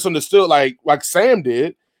is misunderstood, like Sam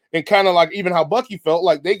did, and kind of like even how Bucky felt.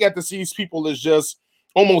 Like they got to see these people as just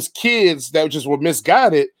almost kids that just were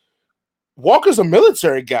misguided. Walker's a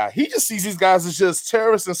military guy. He just sees these guys as just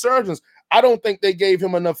terrorist insurgents. I don't think they gave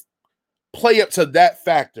him enough play up to that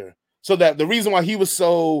factor. So that the reason why he was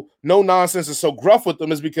so no nonsense and so gruff with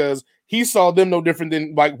them is because he saw them no different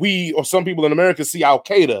than like we or some people in America see Al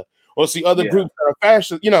Qaeda or see other groups that are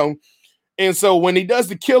fascist, And so when he does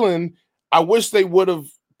the killing, I wish they would have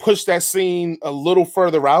pushed that scene a little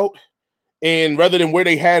further out, and rather than where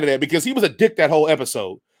they had it at, because he was a dick that whole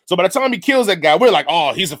episode. So by the time he kills that guy, we're like,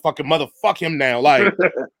 oh, he's a fucking mother. Fuck him now. Like,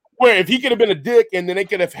 where if he could have been a dick and then they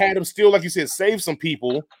could have had him still, like you said, save some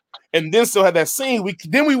people and then still had that scene, we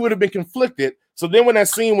would have been conflicted. So then when that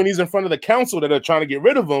scene, when he's in front of the council that are trying to get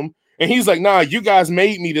rid of him, And he's like, nah, you guys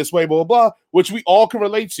made me this way, blah, blah, blah, which we all can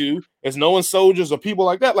relate to as knowing soldiers or people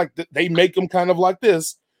like that. Like they make them kind of like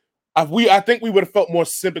this. I think we would have felt more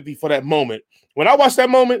sympathy for that moment. When I watched that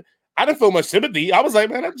moment, I didn't feel much sympathy. I was like,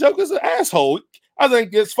 man, that Joker's an asshole. I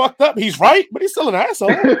think it's fucked up. He's right, but he's still an asshole.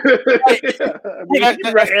 Like, he's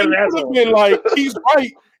right and an asshole. Been like, he's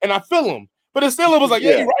right, and I feel him. But it still, it was like,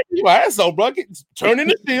 yeah, you're right. You're an asshole, bro. Turn in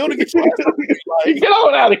the field and get your ass like, get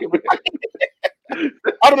on out of here.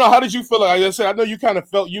 I don't know. How did you feel? Like I said, I know you kind of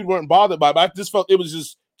felt you weren't bothered by it, but I just felt it was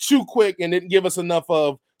just too quick and didn't give us enough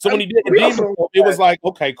of. So when he did it was like,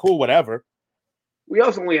 okay, cool, whatever. We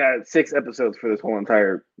also only had 6 episodes for this whole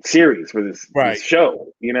entire series for this show,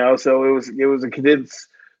 you know. So it was a condensed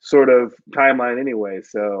sort of timeline anyway.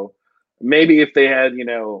 So maybe if they had, you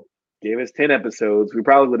know, gave us 10 episodes, we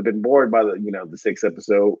probably would have been bored by the 6th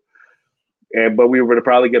episode. But we would have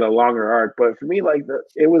probably get a longer arc. But for me, like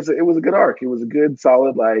it was a good arc. It was a good,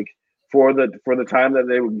 solid, like for the time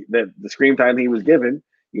that the screen time he was given.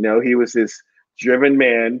 You know, he was this driven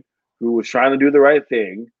man who was trying to do the right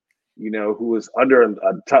thing. You know, who was under a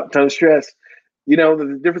ton of stress. You know,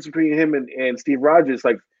 the difference between him and Steve Rogers,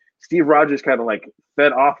 like Steve Rogers kind of like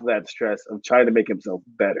fed off of that stress of trying to make himself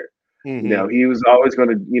better. Mm-hmm. You know, he was always going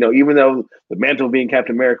to, you know, even though the mantle of being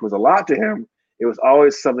Captain America was a lot to him, it was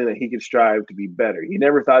always something that he could strive to be better. He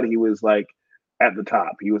never thought he was like at the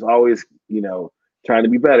top. He was always, you know, trying to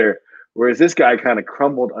be better. Whereas this guy kind of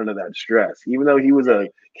crumbled under that stress. Even though he was a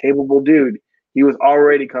capable dude, he was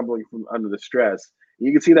already crumbling from under the stress.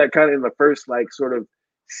 You can see that kind of in the first like sort of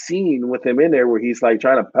scene with him in there where he's like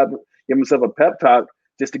trying to give himself a pep talk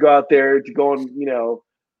just to go out there to go on,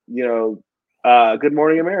 Good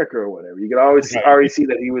Morning America or whatever. You could always already see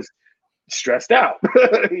that he was stressed out,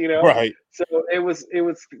 you know? Right. So it was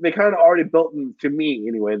they kind of already built in, to me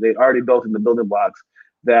anyway, they already built in the building blocks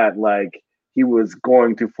that like he was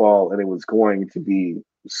going to fall and it was going to be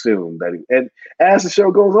soon. And as the show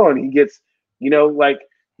goes on, he gets, you know, like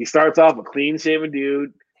he starts off a clean shaven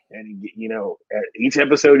dude, and he, you know, at each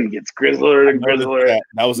episode he gets grizzler and grizzler.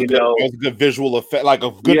 That was a good visual effect, like a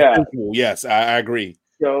good visual. Yes, I agree.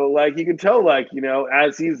 So like you can tell, like, you know,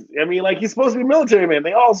 as he's supposed to be a military man.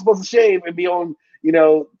 They all supposed to shave and be on, you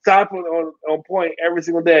know, top on point every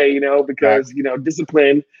single day, you know, because you know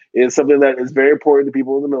discipline is something that is very important to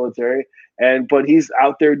people in the military. But he's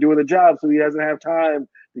out there doing the job, so he doesn't have time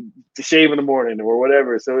to shave in the morning or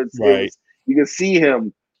whatever. So it's you can see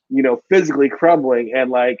him, you know, physically crumbling,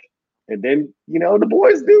 and then, you know, the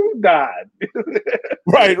boys do died.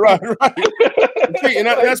 Right. And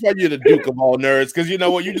that's why you're the Duke of all nerds, because you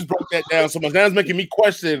know what, you just broke that down so much. Now it's making me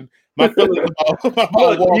question my feelings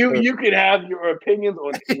about Look, you can have your opinions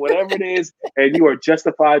on whatever it is, and you are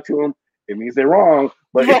justified to them. It means they're wrong,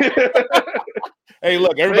 but hey,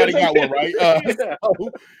 look, everybody got one, right?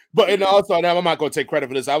 And also, now I'm not going to take credit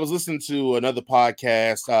for this. I was listening to another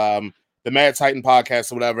podcast, the Mad Titan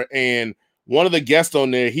podcast or whatever, and one of the guests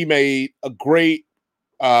on there, he made a great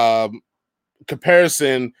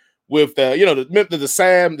comparison with the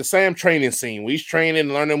Sam training scene where he's training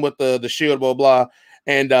and learning with the shield, blah blah.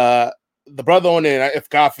 And the brother on there, if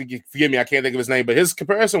God forgive me, I can't think of his name, but his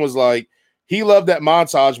comparison was like he loved that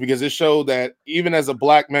montage because it showed that even as a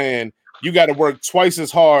black man, you got to work twice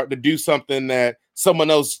as hard to do something that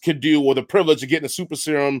someone else could do, or the privilege of getting a super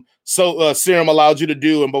serum serum allowed you to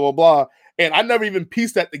do, and blah blah blah. And I never even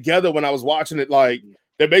pieced that together when I was watching it. Like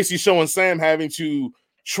they're basically showing Sam having to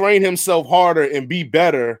train himself harder and be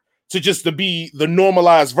better to be the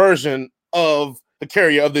normalized version of the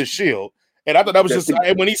carrier of this shield. And I thought that was just,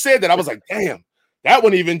 and when he said that, I was like, damn, that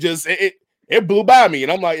one even just it blew by me.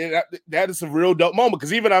 And I'm like, that is a real dope moment.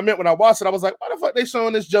 Because even I meant when I watched it, I was like, why the fuck they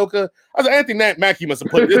showing this Joker? I was like, Anthony Mackie must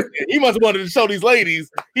have put this in. He must have wanted to show these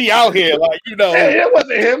ladies he out here, like, you know. Hey, it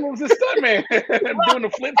wasn't him. It was his stuntman doing the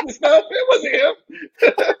flips and stuff. It wasn't him.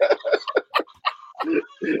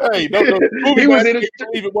 Hey, no, he was in his,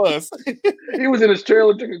 believe it was. He was in his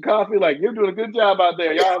trailer drinking coffee, like, you're doing a good job out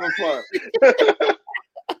there. Y'all having fun.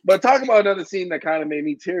 But talk about another scene that kind of made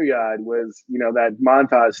me teary-eyed was, you know, that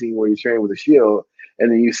montage scene where he's training with a shield,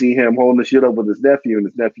 and then you see him holding the shield up with his nephew, and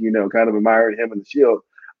his nephew, you know, kind of admired him and the shield.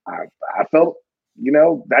 I felt, you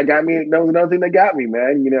know, that got me. That was another thing that got me,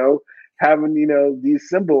 man. You know, having, you know, these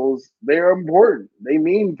symbols, they are important. They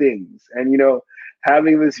mean things. And, you know,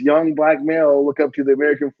 having this young black male look up to the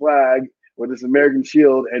American flag or this American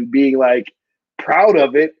shield and being like proud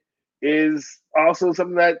of it is also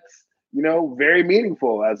something that's, you know, very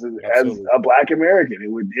meaningful as a black American.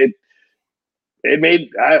 It made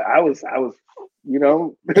I was you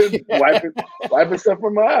know wiping stuff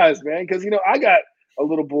from my eyes, man, because, you know, I got a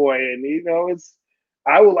little boy, and, you know,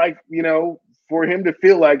 I would like, you know, for him to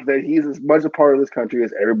feel like that he's as much a part of this country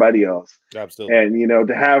as everybody else. Absolutely. And,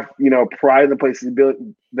 to have, pride in the place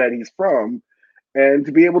that he's from, and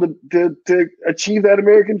to be able to achieve that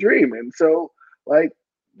American dream. And so, like,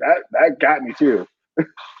 that got me too.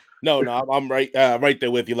 No, I'm right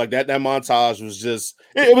there with you. Like that montage was just,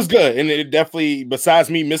 it was good. And it definitely, besides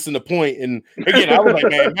me missing the point, and again, I was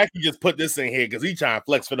like, man, Mackie just put this in here because he trying to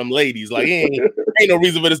flex for them ladies. Like, ain't no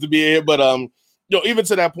reason for this to be here. But, even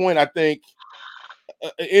to that point, I think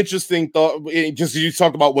an interesting thought, just you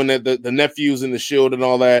talked about when the nephews and the shield and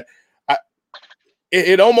all that.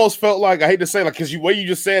 It almost felt like, I hate to say, like, because way you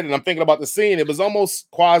just said, and I'm thinking about the scene, it was almost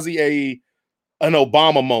quasi an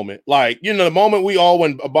Obama moment. Like, the moment when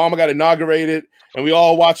Obama got inaugurated and we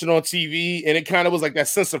all watching on TV, and it kind of was like that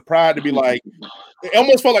sense of pride to be like, it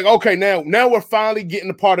almost felt like, okay, now we're finally getting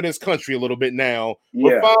a part of this country a little bit now.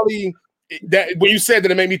 Yeah. We're finally, that when you said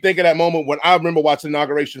that, it made me think of that moment when I remember watching the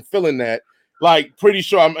inauguration, feeling that, like, pretty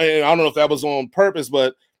sure, I don't know if that was on purpose,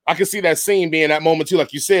 but I could see that scene being that moment too,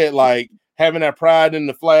 like you said, like having that pride in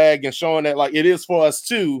the flag and showing that, like, it is for us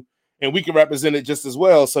too, and we can represent it just as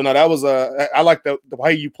well. So now that was I like the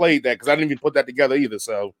way you played that, because I didn't even put that together either.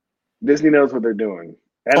 So Disney knows what they're doing.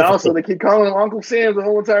 And also they keep calling him Uncle Sam the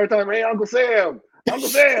whole entire time. Hey, Uncle Sam. Uncle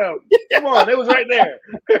Sam. Come on, it was right there.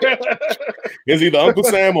 It's either Uncle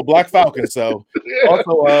Sam or Black Falcon. So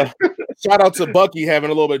also shout out to Bucky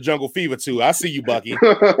having a little bit of jungle fever too. I see you, Bucky.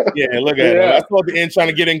 Yeah, look at him. I saw the end trying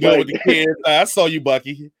to get in good with the kids. I saw you,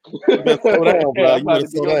 Bucky. You better slow down, bro. You better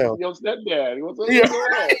slow down. Your stepdad.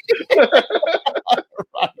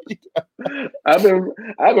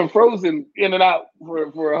 I've been frozen in and out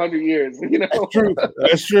for 100 years.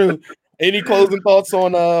 That's true. Any closing thoughts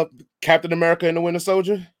on Captain America and the Winter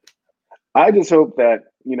Soldier? I just hope that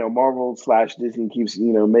Marvel / Disney keeps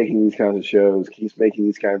making these kinds of shows, keeps making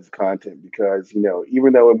these kinds of content, because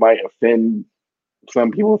even though it might offend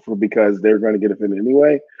some people because they're going to get offended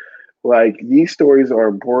anyway, like, these stories are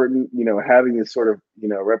important. Having this sort of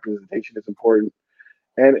representation is important,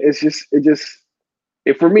 and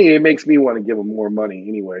for me, it makes me want to give them more money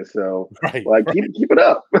anyway. So, keep it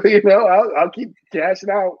up. I'll keep cashing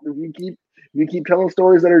out if you keep telling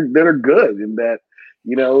stories that are good and that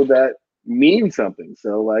that mean something.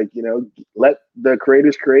 So, let the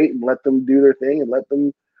creators create and let them do their thing and let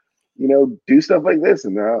them do stuff like this,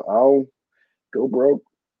 and I'll go broke.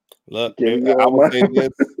 Look, I would say this: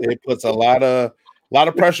 it puts a lot of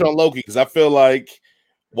pressure on Loki, because I feel like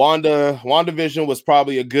WandaVision was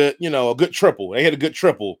probably a good triple. They hit a good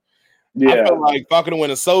triple. Yeah. I feel like Falcon and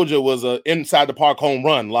Winter Soldier was a inside the park home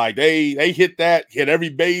run. Like they hit every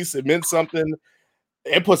base. It meant something.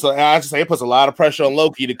 It puts a lot of pressure on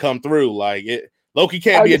Loki to come through. Like Loki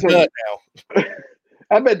can't be a dud now.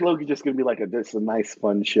 I bet Loki just gonna be like just a nice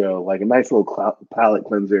fun show, like a nice little palate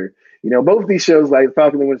cleanser. Both of these shows, like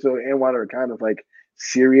Falcon and Winter Soldier and Wanda, are kind of like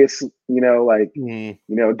serious,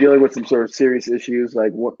 dealing with some sort of serious issues.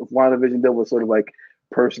 Like WandaVision dealt with sort of like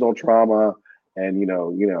personal trauma and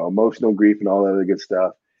emotional grief and all that other good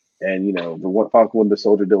stuff. And the Falcon and the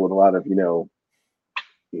Soldier deal with a lot of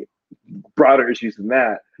broader issues than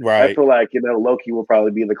that. Right. I feel like Loki will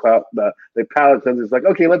probably be the palate cleanser. It's like,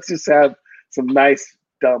 okay, let's just have some nice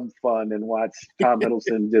dumb fun and watch Tom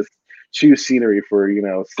Hiddleston just choose scenery for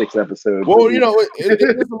 6 episodes. Well, there's a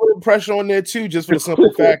little pressure on there too, just for the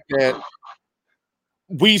simple fact that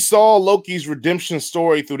we saw Loki's redemption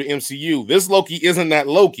story through the MCU. This Loki isn't that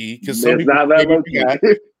Loki, because it's not that Loki.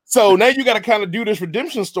 So now you got to kind of do this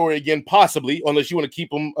redemption story again, possibly, unless you want to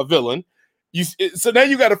keep him a villain. So now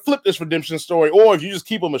you got to flip this redemption story, or if you just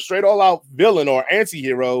keep him a straight all-out villain or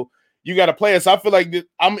anti-hero, you got to play it. So I feel like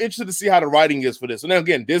I'm interested to see how the writing is for this. And then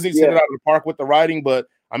again, Disney's hit it out of the park with the writing, but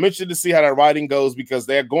I'm interested to see how that writing goes, because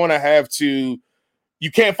they're going to have to.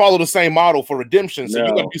 You can't follow the same model for redemption, so you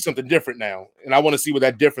got to do something different now. And I want to see what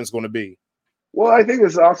that difference is going to be. Well, I think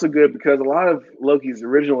it's also good because a lot of Loki's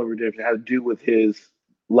original redemption had to do with his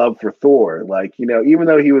love for Thor. Like, even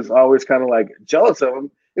though he was always kind of like jealous of him,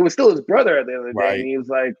 it was still his brother at the end of the day. And he was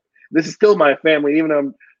like, "This is still my family, even though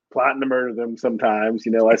I'm plotting to murder them sometimes."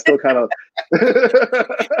 I still kind of.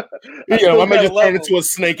 I may just turn into a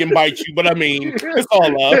snake and bite you, but I mean, it's all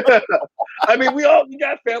love. I mean, we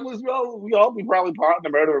got families. We all be probably plotting to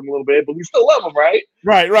murder him a little bit, but we still love him, right?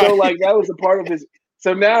 Right. So that was a part of his.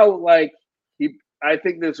 So now, I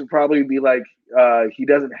think this would probably be he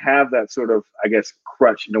doesn't have that sort of, I guess,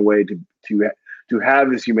 crutch in a way to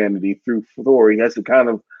have this humanity through Thor. He has to kind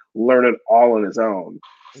of learn it all on his own.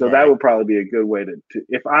 So that would probably be a good way to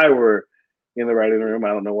if I were in the writing room. I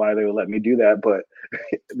don't know why they would let me do that, but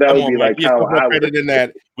that would be like how I would. In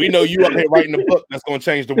that, we know you up here writing a book that's going to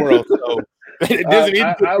change the world. So Disney need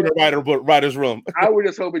to put you in the writer's room. I would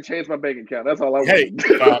just hope it changed my bank account. That's all I Hey,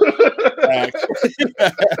 want. I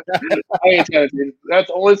ain't trying to. That's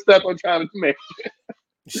the only step I'm trying to make.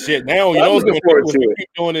 Shit, now you know what's going to keep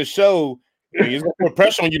doing this show. He's going to put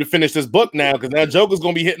pressure on you to finish this book now, because now Joker's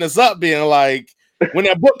going to be hitting us up, being like, "When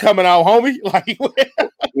that book coming out, homie?" Like,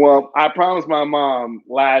 well, I promised my mom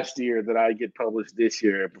last year that I'd get published this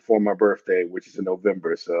year before my birthday, which is in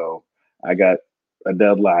November. So I got a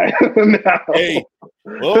deadline now. Hey,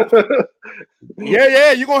 well,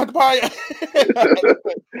 yeah, you're gonna have to buy.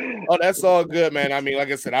 Oh, that's all good, man. I mean,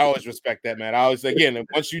 like I said, I always respect that, man. I always, again,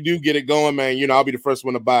 once you do get it going, man, you know, I'll be the first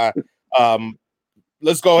one to buy.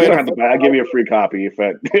 Let's go ahead. You don't have to buy. I'll give you a free copy if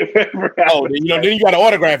ever happens. Oh, then you got to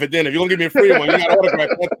autograph it. Then if you're gonna give me a free one, you got to autograph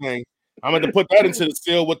that thing. I'm going to put that into the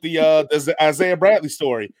seal with the Isaiah Bradley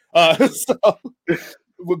story. So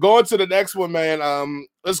we're going to the next one, man.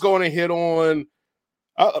 Let's go on and hit on.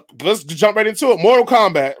 Let's jump right into it. Mortal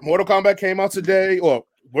Kombat. Mortal Kombat came out today, or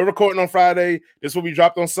we're recording on Friday. This will be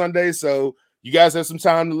dropped on Sunday, so you guys have some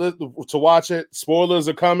time to watch it. Spoilers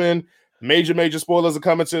are coming. Major spoilers are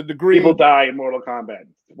coming to a degree. People die in Mortal Kombat.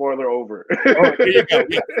 Spoiler over. Oh, there you go.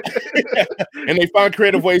 Yeah. And they find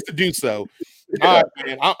creative ways to do so. All right,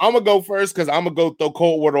 man. I'm gonna go first because I'm gonna go throw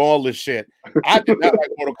cold water on all this shit. I did not like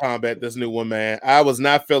Mortal Kombat, this new one, man. I was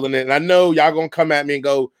not feeling it, and I know y'all gonna come at me and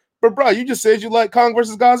go, "But bro, you just said you like Kong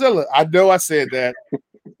versus Godzilla." I know I said that.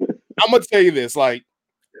 I'm gonna tell you this, like,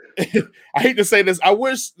 I hate to say this. I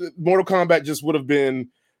wish Mortal Kombat just would have been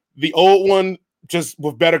the old one, just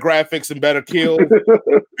with better graphics and better kills.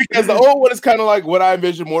 Because the old one is kind of like what I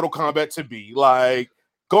envision Mortal Kombat to be, like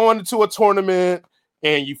going into a tournament.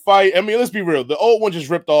 And you fight. I mean, let's be real. The old one just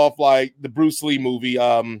ripped off like the Bruce Lee movie.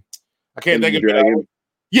 I can't think of it.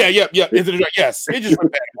 Yeah. Yes, it just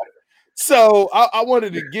ripped that off. So I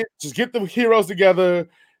wanted to get the heroes together,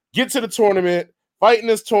 get to the tournament, fight in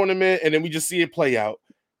this tournament, and then we just see it play out.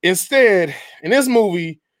 Instead, in this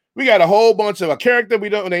movie, we got a whole bunch of a character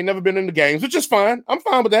they never been in the games, which is fine. I'm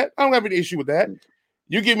fine with that. I don't have any issue with that.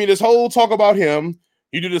 You give me this whole talk about him.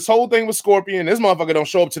 You do this whole thing with Scorpion. This motherfucker don't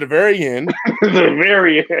show up to the very end. The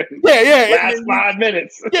very end. Yeah. Last 5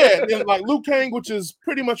 minutes. Yeah, and like Liu Kang, which is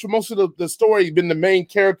pretty much for most of the story, been the main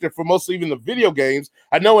character for most of even the video games.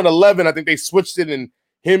 I know in 11, I think they switched it, and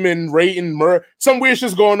him and Raiden, some weird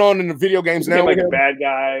shit's going on in the video games now. Like a bad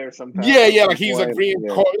guy or something. Yeah, like he's like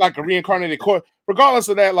a reincarnated core. Regardless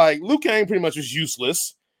of that, like Liu Kang pretty much was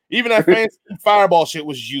useless. Even that fancy fireball shit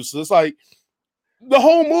was useless. Like, the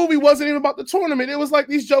whole movie wasn't even about the tournament. It was like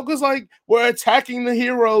these jokers like were attacking the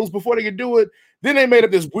heroes before they could do it. Then they made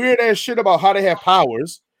up this weird ass shit about how they have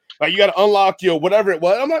powers. Like you got to unlock your whatever it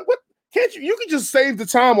was. I'm like, what? Can't you? You can just save the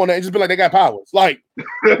time on that and just be like, they got powers. Like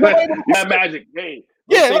that magic. Hey,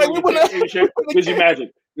 yeah, like use your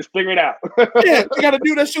magic. Just figure it out. Yeah, they got to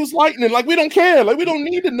do that. Shoots lightning. Like we don't care. Like we don't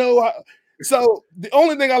need to know. So the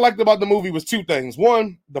only thing I liked about the movie was two things.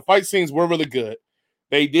 One, the fight scenes were really good.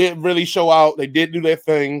 They did really show out. They did do their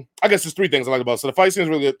thing. I guess there's three things I like about it. So the fight scene is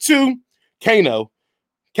really good. Two, Kano.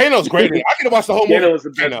 Kano's great. I could have watched the whole movie. Kano was the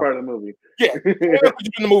best part of the movie. Yeah, Kano could have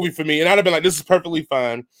been the movie for me, and I'd have been like, "This is perfectly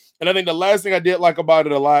fine." And I think the last thing I did like about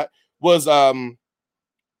it a lot was, and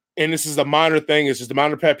this is a minor thing. It's just a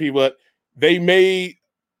minor pet peeve, but they made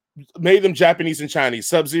them Japanese and Chinese.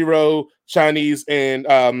 Sub-Zero Chinese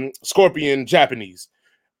and Scorpion Japanese.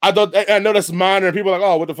 I know that's minor. And people are like,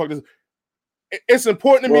 "Oh, what the fuck is?" It's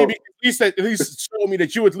important to me because at least show me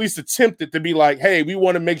that you at least attempted to be like, hey, we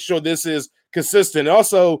want to make sure this is consistent.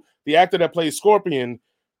 Also, the actor that plays Scorpion,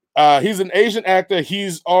 he's an Asian actor.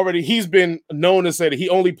 He's been known to say that he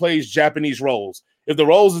only plays Japanese roles. If the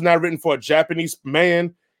roles is not written for a Japanese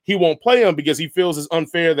man, he won't play them because he feels it's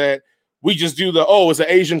unfair that we just do it's an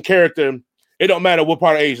Asian character. It don't matter what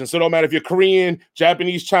part of Asian. So it don't matter if you're Korean,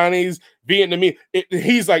 Japanese, Chinese, Vietnamese.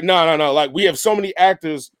 He's like, no. Like we have so many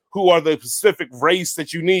actors who are the specific race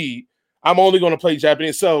that you need. I'm only going to play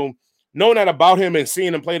Japanese. So knowing that about him and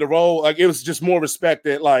seeing him play the role, like it was just more respect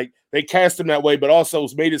that like they cast him that way, but also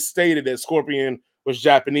made it stated that Scorpion was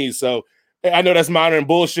Japanese. So I know that's minor and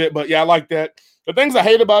bullshit, but yeah, I like that. The things I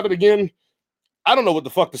hate about it, again, I don't know what the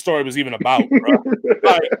fuck the story was even about, bro.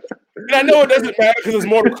 Like, and I know it doesn't matter because it's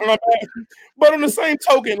Mortal Kombat, but on the same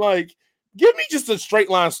token, like, give me just a straight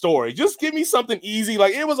line story. Just give me something easy.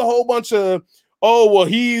 Like it was a whole bunch of,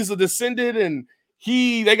 he's a descendant and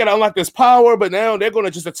they got to unlock this power, but now they're going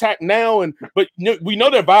to just attack now. But we know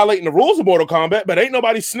they're violating the rules of Mortal Kombat, but ain't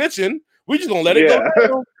nobody snitching. We just going to let it go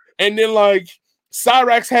down. And then like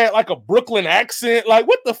Cyrax had like a Brooklyn accent. Like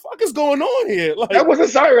what the fuck is going on here? Like that wasn't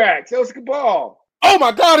Cyrax. That was Cabal. Oh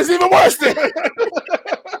my God, it's even worse than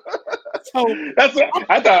So That's what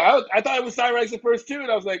I thought. I thought it was Cyrax at first too,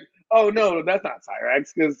 and I was like, "Oh no, that's not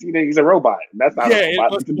Cyrax because he's a robot. That's not a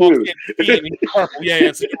robot. It's a dude." Purple.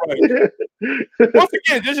 Yeah, so you're right. Once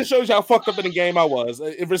again, this just shows you how fucked up in the game I was.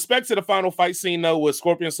 In respect to the final fight scene though, with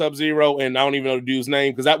Scorpion Sub-Zero, and I don't even know the dude's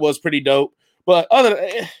name because that was pretty dope. But other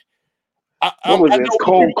than what was it?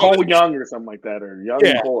 Cole Young or something like that, or Young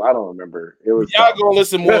Cole. I don't remember. It was. Y'all gonna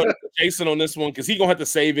listen more to Jason on this one because he's gonna have to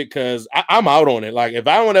save it because I'm out on it. Like if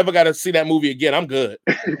I don't ever got to see that movie again, I'm good.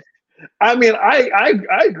 I mean, I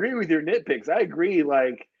agree with your nitpicks. I agree,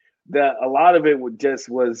 like that. A lot of it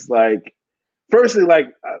was like, firstly,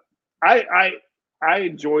 like I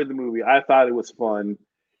enjoyed the movie. I thought it was fun.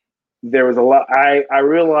 There was a lot. I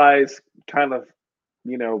realized kind of,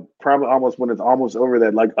 probably almost when it's almost over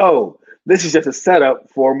that, like, oh, this is just a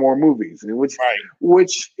setup for more movies, and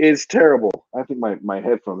which is terrible. I think my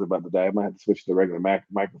headphones are about to die. I might have to switch to the regular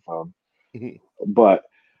microphone, but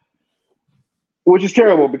which is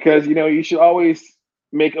terrible because you should always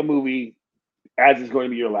make a movie as it's going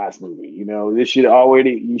to be your last movie. You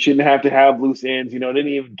shouldn't have to have loose ends. They didn't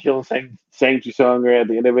even kill Sang Tzu-sung at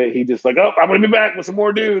the end of it. He just like, oh, I'm gonna be back with some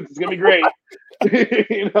more dudes. It's gonna be great. They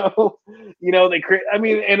create. I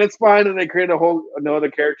mean, and it's fine that they create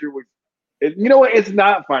another character. You know what? It's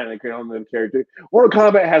not fine that they create another character. Mortal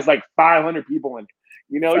Kombat has like 500 people in it.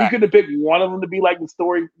 You could have picked one of them to be like the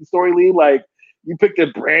story lead. Like you picked a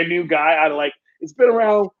brand new guy out of like it's been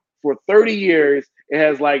around for 30 years. It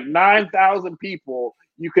has like 9,000 people.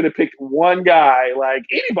 You could have picked one guy, like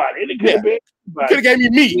anybody. It could have been. You could have gave me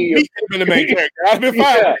meat. Meat could have been the main character. I'd been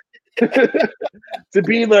fine. To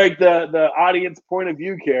be like the audience point of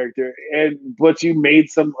view character, but you made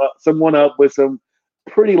someone up with some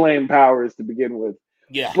pretty lame powers to begin with.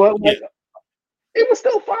 Yeah, but it was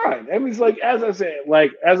still fine. I mean, it's like as I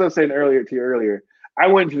was saying earlier, I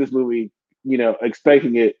went into this movie,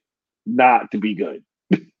 expecting it not to be good.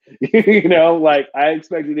 Like I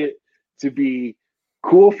expected it to be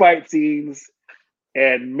cool fight scenes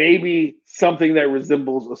and maybe something that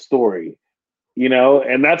resembles a story,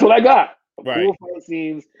 and that's what I got. Cool fight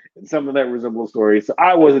scenes and something that resembles a story. So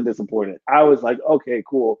I wasn't disappointed. I was like, okay,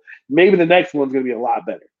 cool. Maybe the next one's going to be a lot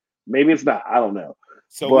better. Maybe it's not. I don't know.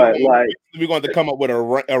 So we're going to come up with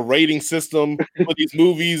a rating system for these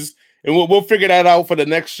movies, and we'll figure that out for the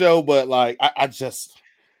next show. But like, I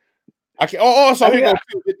can't. Also,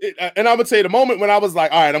 and I would say the moment when I was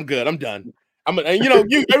like, all right, I'm good. I'm done.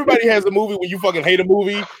 Everybody has a movie when you fucking hate a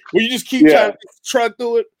movie where you just keep trying to truck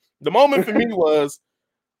through it. The moment for me was,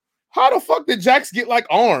 how the fuck did Jax get like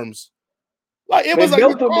arms? Like it was like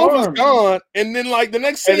his arm was gone, and then like the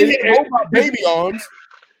next scene he had baby arms,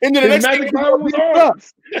 and then the next magic power was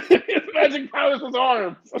arms. His magic powers was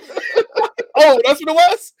arms. Oh, that's what it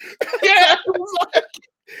was. Yeah, it was like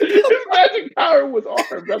his magic power was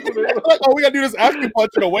arms. That's what it was. Like, oh, we gotta do this after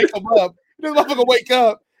punch to wake him up. This motherfucker wake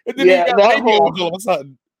up, and then he got baby arms all of a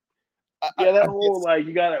sudden. That whole like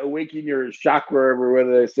you gotta awaken your chakra or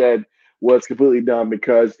whether they said was completely dumb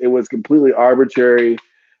because it was completely arbitrary.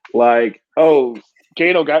 Like, oh,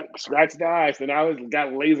 Kano got scratched eyes, so now he's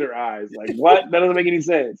got laser eyes. Like, what? That doesn't make any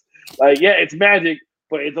sense. Like, yeah, it's magic,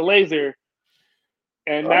 but it's a laser.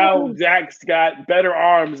 And now Jack's got better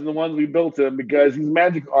arms than the ones we built him because he's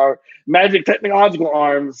magic technological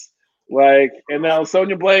arms. Like, and now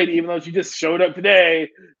Sonya Blade, even though she just showed up today,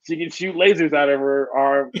 she can shoot lasers out of her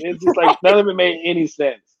arm. It's just like none of it made any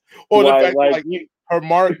sense. Or the fact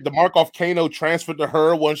the mark off Kano transferred to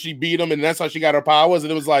her once she beat him, and that's how she got her powers.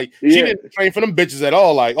 And it was like she didn't train for them bitches at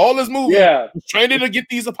all. Like all this movie, was training to get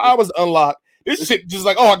these powers unlocked. This shit just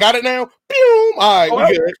like, oh, I got it now. Boom! All right,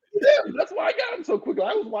 we good. That's why I got him so quick.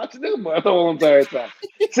 I was watching them the whole entire time.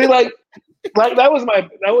 See, like that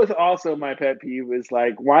was also my pet peeve. Is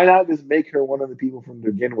like, why not just make her one of the people from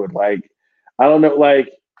to begin with? Like, I don't know. Like,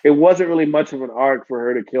 it wasn't really much of an arc for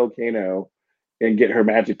her to kill Kano and get her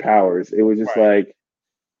magic powers. It was just like,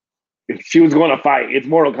 if she was going to fight, it's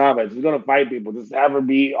Mortal Kombat. She's going to fight people. Just have her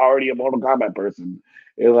be already a Mortal Kombat person,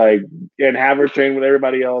 and have her train with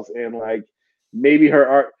everybody else, and like maybe her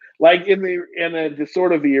art, like in the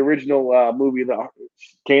sort of the original movie, the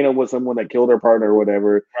Kano was someone that killed her partner or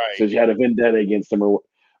whatever, so she had a vendetta against him or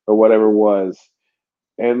whatever it was,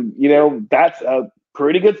 and that's a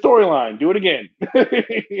pretty good storyline. Do it again.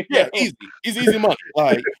 Yeah, easy money.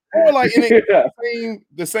 Like, or like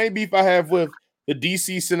the same beef I have with the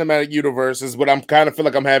DC cinematic universe is what I'm kind of feel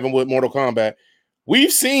like I'm having with Mortal Kombat.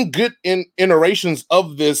 We've seen good iterations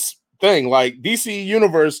of this thing. Like DC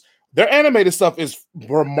universe, their animated stuff is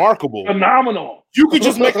remarkable. Phenomenal. You could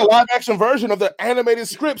just make a live action version of the animated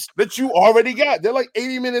scripts that you already got. They're like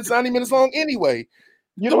 80 minutes, 90 minutes long anyway.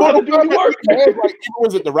 You don't have to do any work.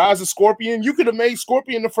 Was it The Rise of Scorpion? You could have made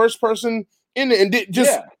Scorpion the first person in it and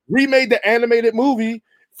remade the animated movie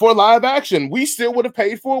for live action. We still would have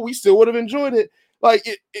paid for it. We still would have enjoyed it. Like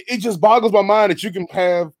it just boggles my mind that you can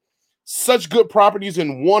have such good properties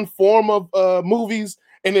in one form of movies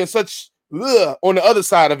and then such on the other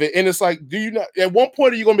side of it. And it's like, do you not at one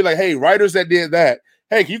point are you gonna be like, hey, writers that did that,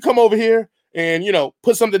 hey, can you come over here and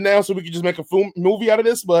put something down so we can just make a movie out of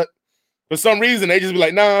this? But for some reason they just be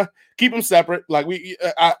like, nah, keep them separate. Like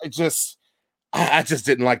I just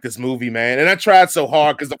didn't like this movie, man. And I tried so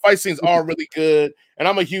hard because the fight scenes are really good, and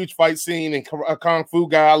I'm a huge fight scene and kung fu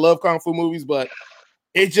guy. I love kung fu movies, but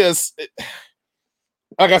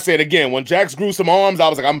like I said again, when Jax grew some arms, I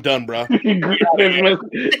was like, I'm done, bro.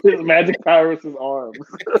 His magic power is his arms.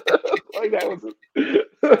 Like that was it.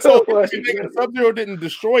 So if Sub-Zero didn't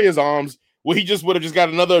destroy his arms, well, he just would have just got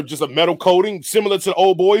a metal coating similar to the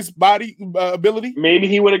old boy's body ability. Maybe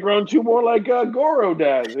he would have grown two more like Goro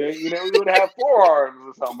does. He would have 4 arms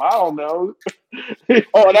or something. I don't know.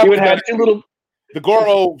 Oh, he would have 2 little. The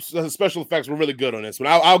Goro special effects were really good on this one.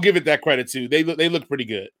 I'll give it that credit too. They look pretty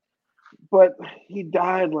good. But he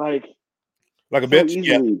died like a bitch.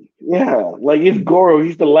 Yeah. Like it's Goro.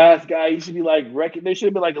 He's the last guy. He should be like there should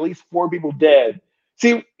have been like at least 4 people dead.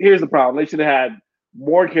 See, here's the problem. They should have had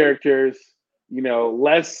more characters.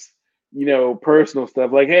 Less, personal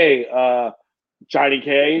stuff. Like, hey, Johnny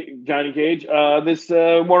Cage, this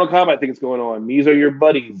Mortal Kombat thing is going on. These are your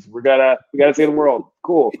buddies. We gotta save the world.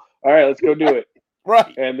 Cool. All right, let's go do it.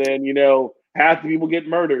 Right. And then half the people get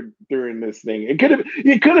murdered during this thing. It could have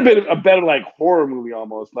been a better like horror movie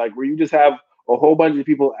almost, like where you just have a whole bunch of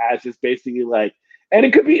people as just basically like, and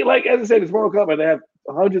it could be like, as I said, it's Mortal Kombat. They have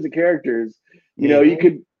hundreds of characters. You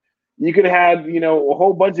could have a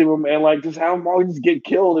whole bunch of them and like just have them all just get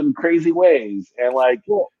killed in crazy ways and like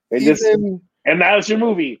and that's your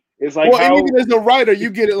movie. It's like even as a writer, you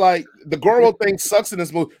get it. Like the Goro thing sucks in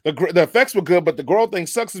this movie. The effects were good, but the Goro thing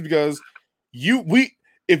sucks is because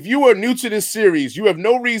if you are new to this series, you have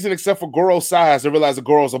no reason except for Goro's size to realize that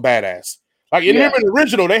Goro's a badass. Like in the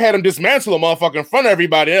original, they had him dismantle a motherfucker in front of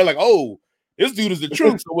everybody. They're like, oh, this dude is the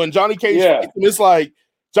truth. So when Johnny Cage fights him, it's like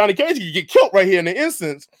Johnny Cage could get killed right here in the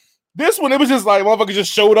instance. This one, it was just like motherfucker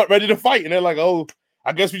just showed up ready to fight, and they're like, "Oh,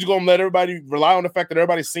 I guess we just gonna let everybody rely on the fact that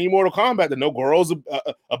everybody's seen Mortal Kombat. That no Goro's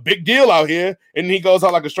a big deal out here," and he goes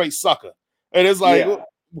out like a straight sucker. And it's like, well,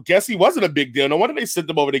 guess he wasn't a big deal. No wonder they sent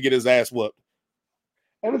him over to get his ass whooped.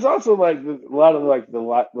 And it's also like a lot of like the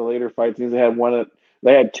later fight scenes. They had one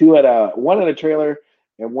 2 at one at a trailer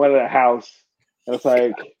and one at a house. And it's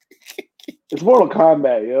like. It's Mortal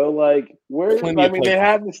Kombat, Like where? They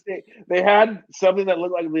had something that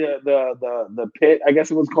looked like the pit. I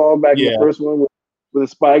guess it was called back in the first one with the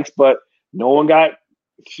spikes, but no one got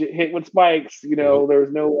hit with spikes. There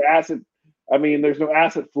was no acid. There's no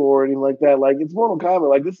acid floor or anything like that. Like it's Mortal Kombat.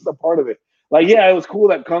 Like this is a part of it. Like it was cool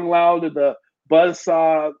that Kung Lao did the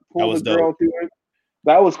buzzsaw pull the girl through it.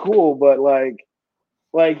 That was cool, but like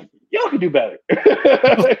y'all could do better.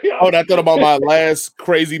 I thought about my last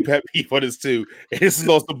crazy pet peeve for this too. This is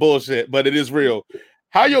also bullshit, but it is real.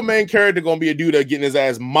 How your main character gonna be a dude that getting his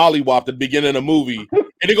ass mollywopped at the beginning of the movie, and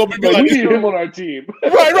they gonna be like, "We need him on our team."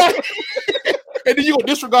 Right. And then you gonna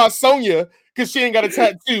disregard Sonya because she ain't got a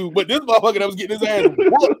tattoo, but this motherfucker that was getting his ass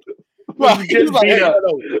whooped. He's like, hey, no,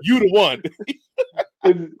 you the one.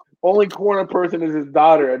 His only corner person is his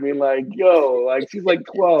daughter. She's like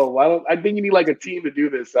 12. I think you need like a team to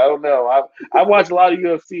do this. I don't know. I watched a lot of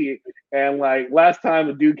UFC, and like last time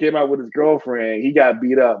the dude came out with his girlfriend, he got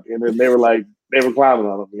beat up, and then they were climbing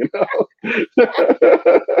on him,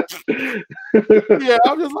 Yeah,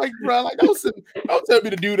 I'm just like, bro, like don't tell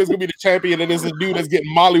me the dude that's gonna be the champion and this is a dude that's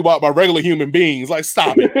getting mollywopped by regular human beings. Like,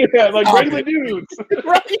 stop it. Yeah, like stop regular dudes.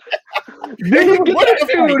 Right. Dude,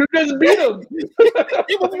 who just beat him.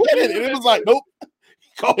 He was winning, and it was like, nope.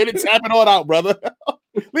 Go ahead and tap it on out, brother.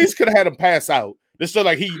 At least could have had him pass out. This showed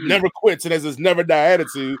like he never quits and has this never die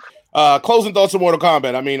attitude. Closing thoughts on Mortal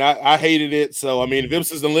Kombat. I hated it. So if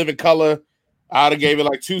this is in living color, I'd have gave it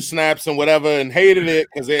like 2 snaps and whatever and hated it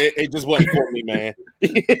because it just wasn't for me, man.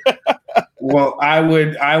 Well, I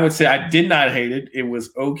would say I did not hate it. It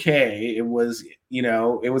was okay. It was,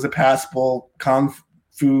 it was a passable kung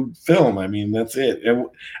fu film. That's it.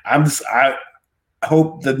 I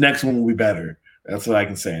hope the next one will be better. That's what I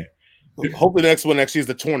can say. Hope the next one next year is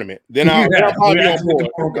the tournament. Then I'll probably be on board.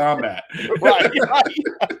 Mortal Kombat. Right.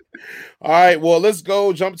 All right. Well, let's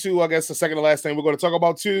jump to, I guess, the second to last thing we're going to talk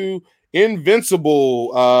about too.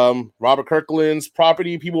 Invincible, Robert Kirkland's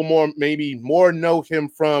property. People maybe more know him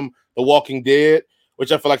from The Walking Dead,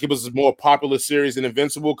 which I feel like it was a more popular series than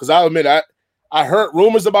Invincible. Because I'll admit, I heard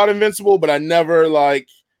rumors about Invincible, but I never like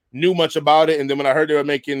knew much about it. And then when I heard they were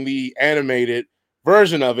making the animated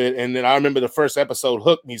version of it, and then I remember the first episode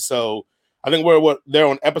hooked me. So I think they're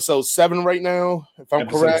on episode 7 right now, if I'm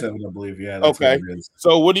correct. 7, I believe. Yeah. That's okay.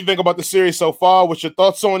 So what do you think about the series so far? What's your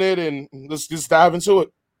thoughts on it? And let's just dive into it.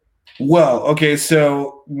 Well, okay.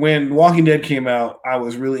 So when Walking Dead came out, I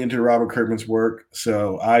was really into Robert Kirkman's work.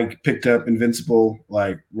 So I picked up Invincible,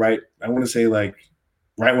 like right when it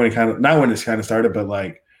not when it kind of started, but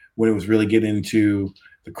like when it was really getting into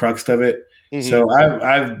the crux of it. Mm-hmm. So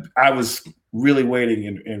I was really waiting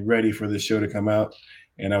and ready for this show to come out,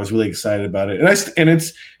 and I was really excited about it. And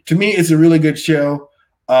it's to me, it's a really good show.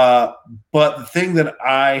 But the thing that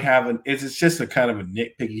I haven't is it's just a kind of a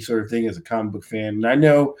nitpicky sort of thing as a comic book fan. And I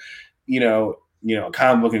know, a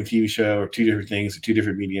comic book and TV show are two different things, two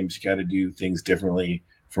different mediums. You got to do things differently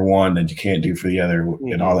for one that you can't do for the other,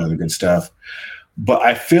 and all the other good stuff. But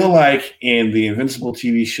I feel like in the Invincible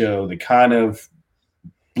TV show, they kind of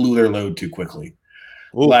blew their load too quickly.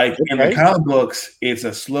 Ooh, like in the comic books, it's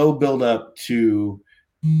a slow build up to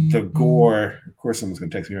the gore. Of course, someone's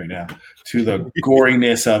going to text me right now. To the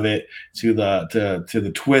goriness of it, to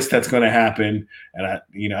the twist that's going to happen, and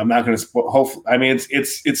I'm not going to spoil. Hopefully, I mean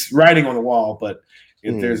it's writing on the wall, but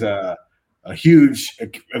if there's a huge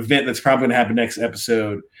event that's probably going to happen next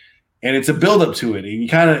episode, and it's a build up to it, and you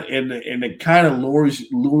kind of and it kind of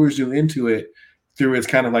lures you into it through its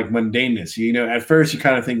kind of like mundaneness. At first you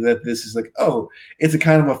kind of think that this is like, oh, it's a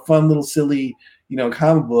kind of a fun little silly,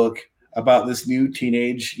 comic book about this new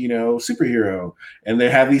teenage, superhero, and they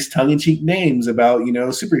have these tongue-in-cheek names about,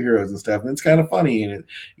 superheroes and stuff, and it's kind of funny, and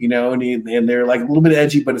and they're like a little bit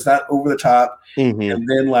edgy, but it's not over the top. Mm-hmm. And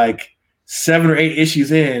then like 7 or 8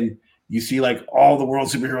 issues in, you see like all the world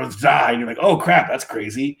superheroes die, and you're like, oh crap, that's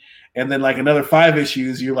crazy. And then like another 5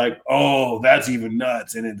 issues, you're like, oh, that's even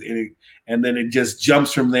nuts, and then it just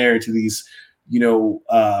jumps from there to these,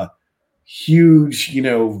 huge,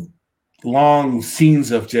 long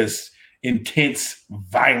scenes of just intense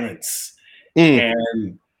violence,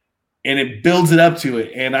 and it builds it up to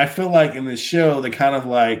it. And I feel like in this show they kind of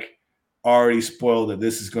like already spoiled that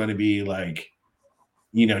this is going to be like,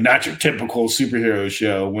 not your typical superhero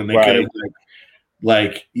show, when they could have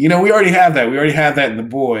like we already have that. We already have that in The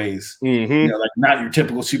Boys, like not your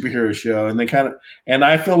typical superhero show. And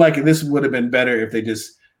I feel like this would have been better if they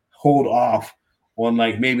just hold off on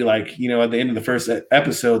maybe at the end of the first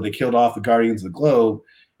episode, they killed off the Guardians of the Globe,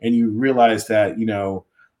 and you realize that,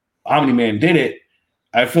 Omni-Man did it.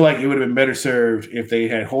 I feel like it would have been better served if they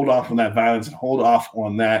had hold off on that violence and hold off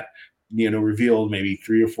on that, revealed maybe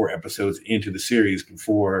 3 or 4 episodes into the series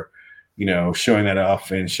before, showing that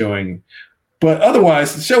off and showing. But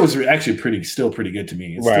otherwise, the show was actually still pretty good to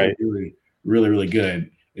me. It's still really, really, really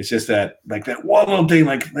good. It's just that that one little thing,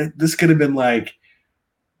 this could have been like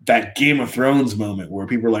that Game of Thrones moment where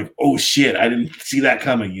people are like, oh shit, I didn't see that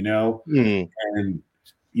coming, And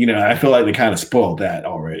I feel like they kind of spoiled that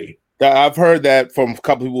already. I've heard that from a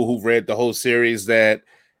couple people who've read the whole series, that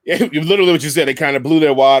literally what you said, they kind of blew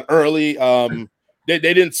their wad early. They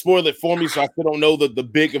didn't spoil it for me, so I still don't know the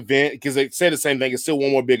big event, because they said the same thing. It's still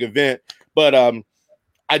one more big event. But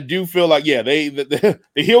I do feel like, the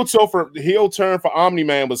heel turn for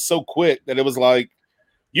Omni-Man was so quick that it was like,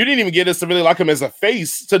 you didn't even get us to really like him as a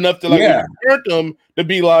face enough to hurt him to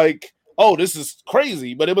be like, oh, this is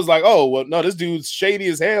crazy. But it was like, oh, well, no, this dude's shady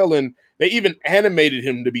as hell. And they even animated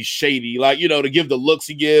him to be shady, to give the looks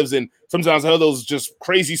he gives. And sometimes have those just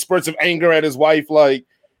crazy spurts of anger at his wife. So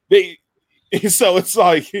it's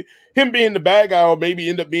like him being the bad guy, or maybe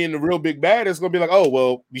end up being the real big bad. It's going to be like, oh,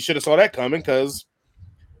 well, we should have saw that coming, because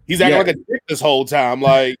he's acting like a dick this whole time.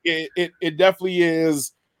 Like it definitely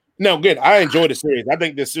is. No, good. I enjoy the series. I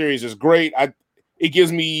think this series is great. It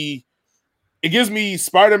gives me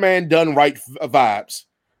Spider-Man done right vibes.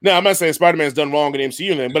 Now, I'm not saying Spider-Man's done wrong in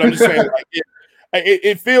MCU, then, but I'm just saying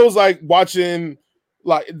it feels like watching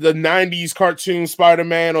like the 90s cartoon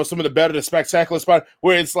Spider-Man, or some of the spectacular Spider,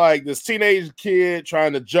 where it's like this teenage kid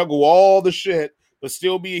trying to juggle all the shit, but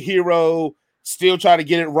still be a hero, still try to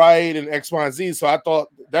get it right, and X, Y, and Z. So I thought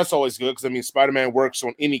that's always good, because Spider-Man works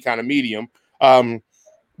on any kind of medium.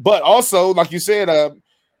 But also, like you said,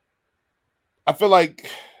 I feel like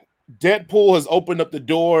Deadpool has opened up the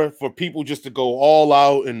door for people just to go all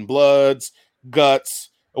out in bloods, guts,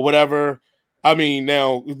 or whatever. I mean,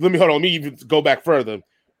 now, let me even go back further.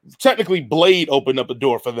 Technically, Blade opened up the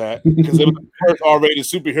door for that, because it was the first R-rated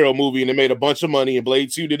superhero movie, and it made a bunch of money, and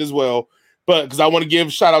Blade 2 did as well. But because I want to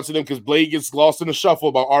give shout out to them, because Blade gets lost in the shuffle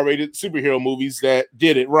about R-rated superhero movies that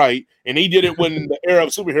did it right, and he did it when the era of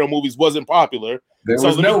superhero movies wasn't popular. There So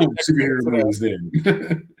was let me no give that superhero credit to movies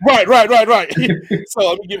then. Right. So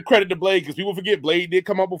let me give credit to Blade, because people forget Blade did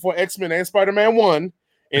come out before X-Men and Spider-Man 1,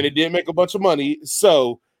 and it did make a bunch of money.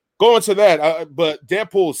 So going to that, but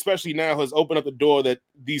Deadpool, especially now, has opened up the door that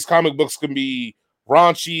these comic books can be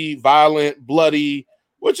raunchy, violent, bloody,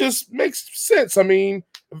 which just makes sense. I mean,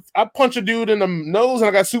 if I punch a dude in the nose and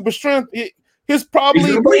I got super strength, his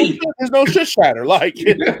probably there's no shit shatter. Like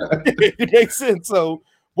it makes sense. So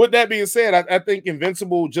with that being said, I think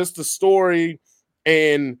Invincible, just the story,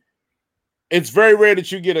 and it's very rare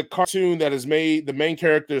that you get a cartoon that has made the main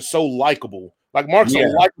character so likable. Like Mark's a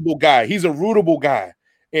likable guy. He's a rootable guy.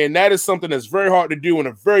 And that is something that's very hard to do in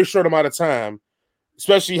a very short amount of time,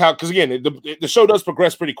 especially how, because again, the show does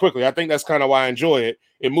progress pretty quickly. I think that's kind of why I enjoy it.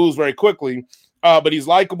 It moves very quickly, but he's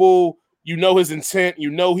likable. You know his intent.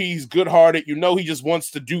 You know he's good-hearted. You know he just wants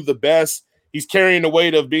to do the best. He's carrying the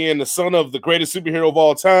weight of being the son of the greatest superhero of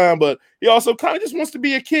all time, but he also kind of just wants to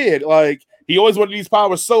be a kid. Like, he always wanted these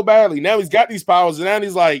powers so badly. Now he's got these powers, and now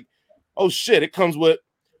he's like, oh shit, it comes with,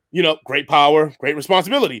 great power, great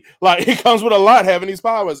responsibility. Like, it comes with a lot having these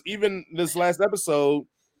powers. Even this last episode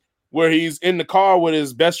where he's in the car with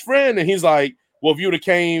his best friend, and he's like, well, if you would have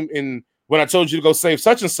came and when I told you to go save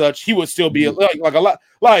such and such, he would still be like a lot.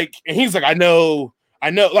 Like, and he's like, I know.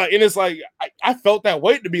 Like, and it's like, I felt that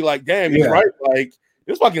weight to be like, damn, he's right. Like,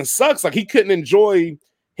 this fucking sucks. Like, he couldn't enjoy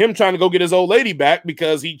him trying to go get his old lady back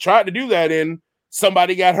because he tried to do that and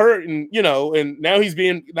somebody got hurt, and and now he's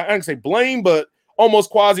being, I can say blamed, but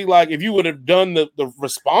almost quasi like, if you would have done the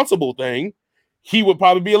responsible thing, he would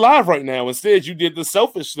probably be alive right now. Instead, you did the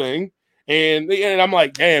selfish thing. And I'm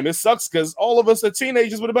like, damn, it sucks, because all of us as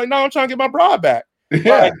teenagers would have been like, no, I'm trying to get my bride back.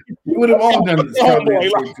 Yeah, like, we would have all done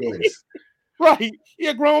this. Right. He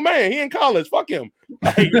a grown man. He in college. Fuck him.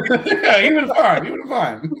 Like, yeah, he would have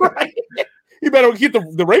fine. Right. You better get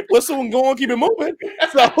the rape whistle and go on, keep it moving.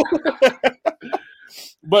 So,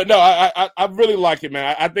 but no, I really like it,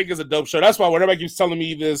 man. I think it's a dope show. That's why whenever everybody keeps telling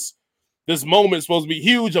me this moment is supposed to be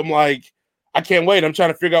huge, I'm like, I can't wait. I'm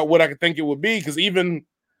trying to figure out what I could think it would be, because even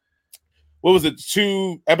what was it,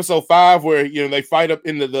 episode 5, where they fight up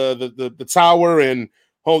in the tower, and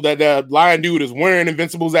that lion dude is wearing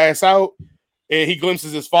Invincible's ass out, and he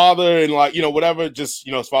glimpses his father, and like whatever, just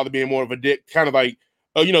his father being more of a dick, kind of like,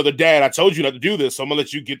 oh, the dad, I told you not to do this, so I'm gonna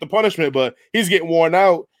let you get the punishment, but he's getting worn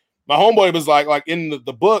out. My homeboy was like in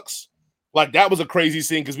the books, like that was a crazy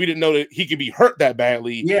scene, because we didn't know that he could be hurt that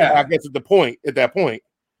badly. Yeah, I guess at that point.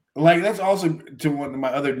 Like, that's also to one of my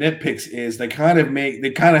other nitpicks is they kind of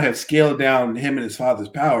have scaled down him and his father's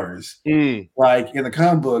powers. Like in the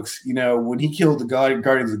comic books, when he killed the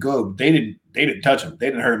Guardians of the Globe, they didn't touch him. They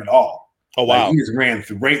didn't hurt him at all. Oh wow! Like, he just ran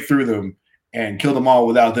right through them and killed them all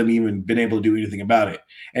without them even being able to do anything about it.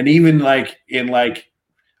 And even like in like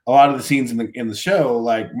a lot of the scenes in the show,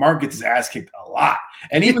 like Mark gets his ass kicked a lot,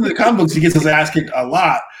 and even in the comic books he gets his ass kicked a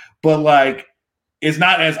lot, but like, it's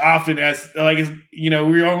not as often as like, it's,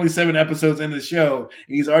 we're only 7 episodes into the show,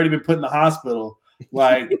 and he's already been put in the hospital.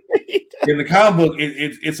 Like in the comic book,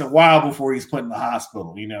 it's a while before he's put in the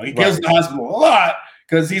hospital. He goes to the hospital a lot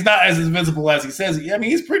because he's not as invincible as he says. I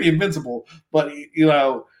mean, he's pretty invincible, but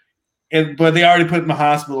but they already put him in the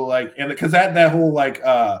hospital. Like, and because that whole like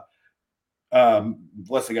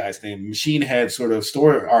what's the guy's name? Machine Head sort of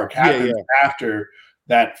story arc happens after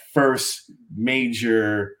that first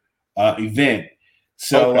major event.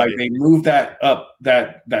 So like they moved that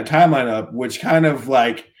timeline up, which kind of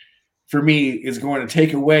like for me is going to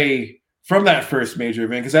take away from that first major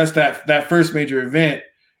event, because that's that first major event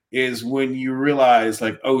is when you realize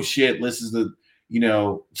like, oh shit, this is the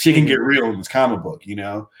shit can get real in this comic book,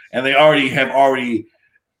 and they have already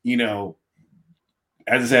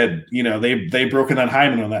as I said, they've broken on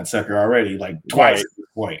Hyman on that sucker already like twice at this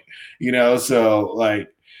point, so like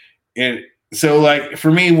it. So, like,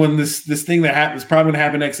 for me, when this thing that happens, probably going to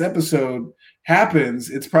happen next episode, happens,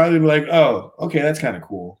 it's probably like, oh, okay, that's kind of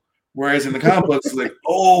cool. Whereas in the comic books, it's like,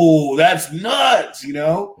 oh, that's nuts,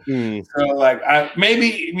 So, like,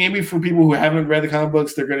 maybe for people who haven't read the comic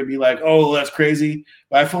books, they're going to be like, oh, that's crazy.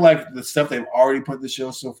 But I feel like the stuff they've already put in the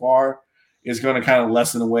show so far is going to kind of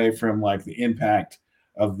lessen away from, like, the impact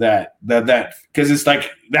of that because it's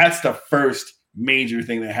like, that's the first major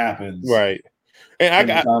thing that happens. Right.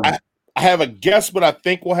 And I have a guess what I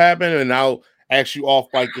think will happen, and I'll ask you off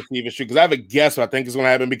like to see if it's true, because I have a guess what I think is going to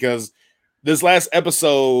happen, because this last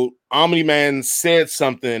episode, Omni-Man said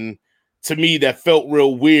something to me that felt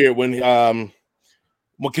real weird when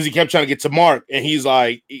because he kept trying to get to Mark, and he's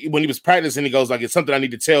like, when he was practicing, he goes like, it's something I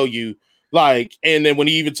need to tell you, Like, and then when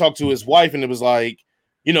he even talked to his wife, and it was like,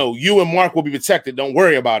 you know, you and Mark will be protected. Don't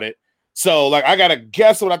worry about it. So, like, I gotta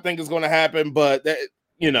guess what I think is going to happen, but that,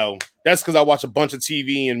 you know, that's because I watch a bunch of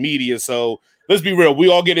TV and media. So let's be real, we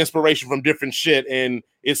all get inspiration from different shit, and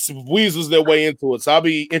it weasels their way into it. So I'll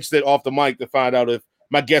be interested off the mic to find out if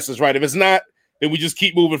my guess is right. If it's not, then we just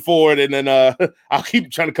keep moving forward, and then I'll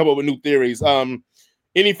keep trying to come up with new theories.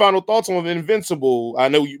 Any final thoughts on Invincible? I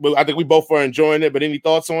think we both are enjoying it, but any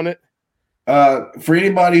thoughts on it? For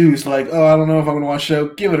anybody who's like, oh, I don't know if I'm going to watch a show,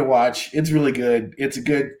 give it a watch. It's really good. It's a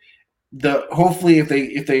good. Hopefully, if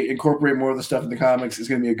they incorporate more of the stuff in the comics, it's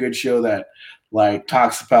going to be a good show that like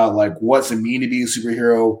talks about like what's it mean to be a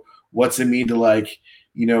superhero, what's it mean to like,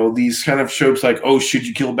 you know, these kind of tropes like, oh, should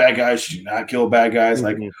you kill bad guys? Should you not kill bad guys?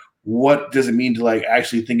 Mm-hmm. Like, what does it mean to like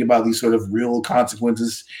actually think about these sort of real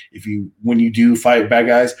consequences when you do fight bad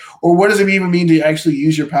guys? Or what does it even mean to actually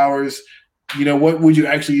use your powers? You know, what would you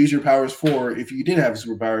actually use your powers for if you did have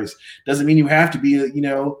superpowers? Doesn't mean you have to be,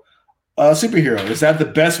 a superhero. Is that the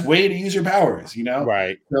best way to use your powers? You know,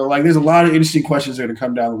 right? So like, there's a lot of interesting questions that are going to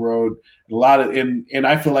come down the road. And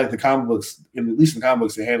I feel like the comic books, at least in the comic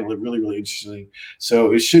books, they handle it really, really interestingly.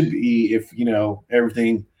 So it should be, if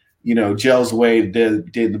everything gels the way it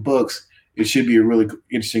did in the books, it should be a really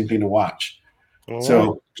interesting thing to watch. All so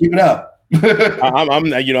right. Keep it up.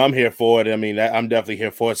 I'm here for it. I mean, I'm definitely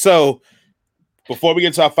here for it. So before we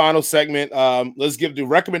get to our final segment, let's give the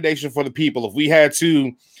recommendation for the people. If we had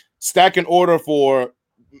to stack an order for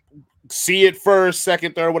see it first,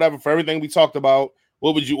 second, third, whatever, for everything we talked about,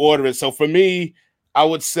 what would you order it? So for me, I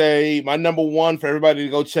would say my number one for everybody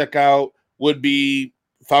to go check out would be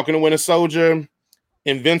Falcon and Winter Soldier,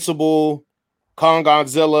 Invincible, Kong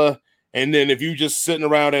Godzilla, and then if you just sitting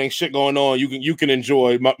around and ain't shit going on, you can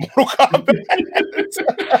enjoy my Mortal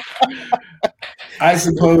Kombat. I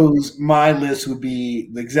suppose my list would be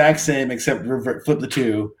the exact same, except flip the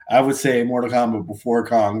two. I would say Mortal Kombat before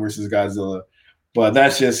Kong versus Godzilla, but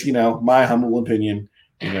that's just my humble opinion.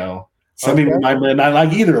 Some people might not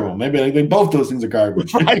like either of them. Maybe they think both those things are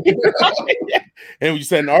garbage. Right. And we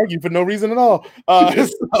said argue for no reason at all.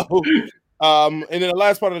 And then the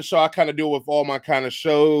last part of the show, I kind of deal with all my kind of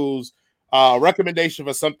shows. Recommendation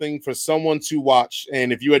for something for someone to watch,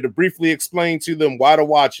 and if you had to briefly explain to them why to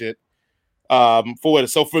watch it. For it.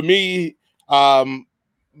 So for me,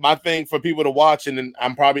 my thing for people to watch, and then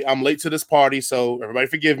I'm late to this party, so everybody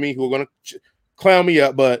forgive me who are going to clown me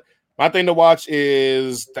up, but my thing to watch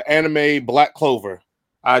is the anime Black Clover.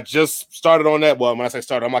 I just started on that. Well, when I say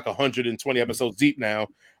started, I'm like 120 episodes deep now.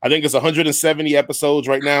 I think it's 170 episodes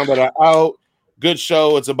right now that are out. Good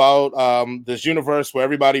show. It's about this universe where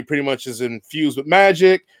everybody pretty much is infused with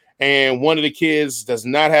magic, and one of the kids does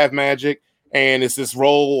not have magic. And it's this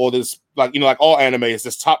role, or this, like all anime, it's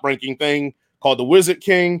this top-ranking thing called the Wizard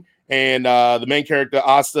King. And the main character,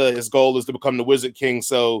 Asta, his goal is to become the Wizard King.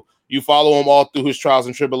 So you follow him all through his trials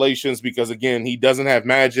and tribulations because, again, he doesn't have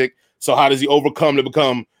magic. So how does he overcome to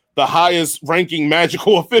become the highest-ranking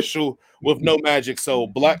magical official with no magic? So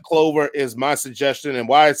Black Clover is my suggestion. And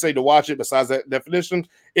why I say to watch it, besides that definition,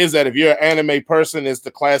 is that if you're an anime person, it's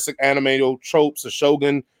the classic anime tropes, a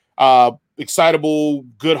shogun, excitable,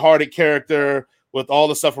 good-hearted character with all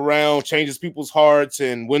the stuff around, changes people's hearts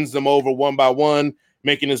and wins them over one by one,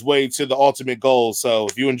 making his way to the ultimate goal. So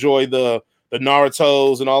if you enjoy the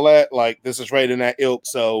Narutos and all that, like, this is right in that ilk.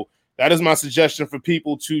 So that is my suggestion for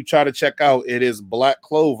people to try to check out. It is Black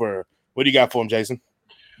Clover. What do you got for him, Jason?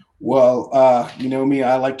 Well, you know me,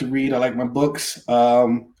 I like to read. I like my books. I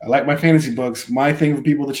like my fantasy books. My thing for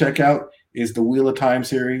people to check out is the Wheel of Time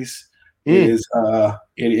series. It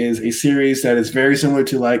is a series that is very similar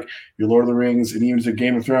to like your Lord of the Rings and even to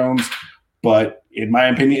Game of Thrones, but in my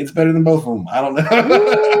opinion, it's better than both of them. I don't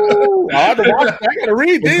know. I gotta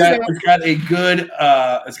read these.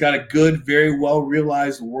 It's got a good, very well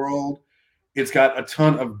realized world. It's got a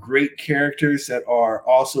ton of great characters that are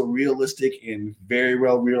also realistic and very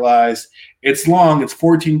well realized. It's long. It's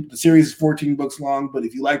 14. The series is 14 books long, but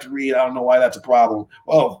if you like to read, I don't know why that's a problem.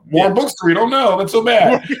 Well, more books to read. Oh no, that's so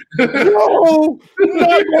bad. No,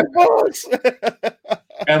 not more books.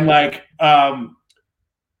 And like,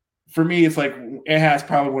 for me, it's like it has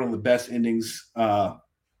probably one of the best endings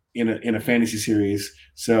in a fantasy series.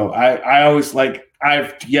 So I always like.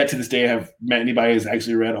 I've yet to this day have met anybody who's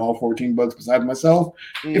actually read all 14 books besides myself.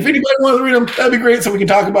 If anybody wants to read them, that'd be great. So we can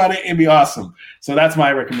talk about it. It'd be awesome. So that's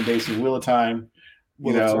my recommendation. Wheel of Time.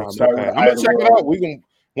 I'm gonna check it out. We can,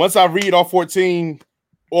 once I read all 14,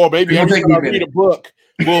 or maybe every time I read a book,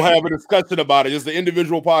 we'll have a discussion about it. Just the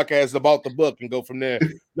individual podcast about the book and go from there.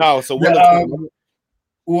 No, so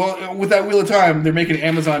Well, with that Wheel of Time, they're making an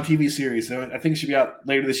Amazon TV series, so I think it should be out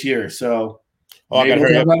later this year. So I gotta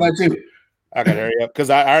hurry up about that too. I gotta hurry up because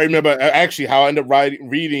I remember actually how I ended up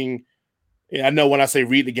reading. I know when I say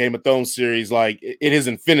read the Game of Thrones series, like it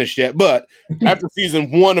isn't finished yet, but after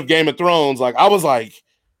season 1 of Game of Thrones, like I was like,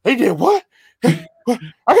 they did what? I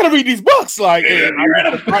gotta read these books. Like, I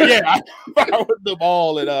read them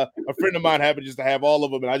all, and a friend of mine happened just to have all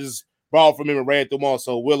of them, and I just borrowed from him and ran through them all.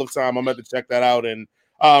 So, Wheel of Time, I'm going to check that out. And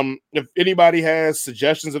if anybody has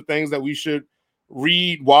suggestions of things that we should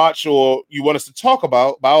read, watch, or you want us to talk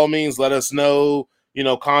about, by all means, let us know.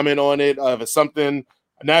 Comment on it. If it's something.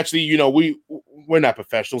 Naturally, we're not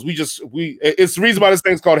professionals. It's the reason why this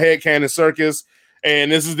thing's called Headcanon Circus,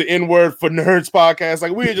 and this is the N-Word for Nerds podcast.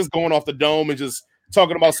 Like, we're just going off the dome and just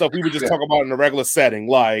talking about stuff we would just talk about in a regular setting.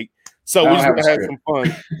 Like, so we just want to have some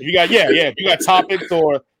fun. If you got topics,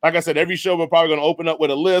 or like I said, every show we're probably going to open up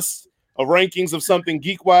with a list of rankings of something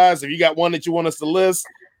geek wise. If you got one that you want us to list,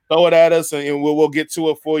 throw it at us, and we'll get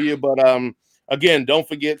to it for you. But again, don't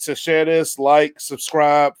forget to share this, like,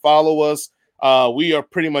 subscribe, follow us. We are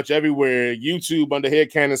pretty much everywhere. YouTube under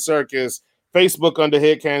Headcanon Circus, Facebook under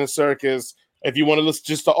Headcanon Circus. If you want to listen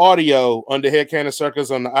just to audio under Headcanon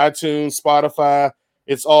Circus on the iTunes, Spotify,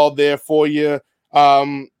 it's all there for you.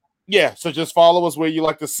 So just follow us where you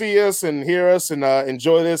like to see us and hear us and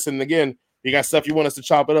enjoy this. And again, you got stuff you want us to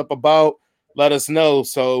chop it up about, let us know.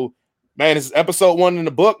 So, man, this is episode 1 in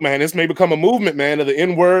the book, man. This may become a movement, man, of the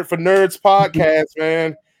N-Word for Nerds podcast,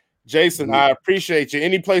 man. Jason, I appreciate you.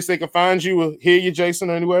 Any place they can find you or hear you, Jason,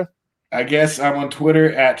 or anywhere? I guess I'm on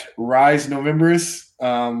Twitter at Rise Novemberus.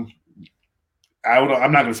 I'm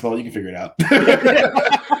not going to spell it. You can figure it out.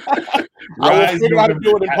 I will figure out how to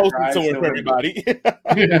do it and post it somewhere for everybody.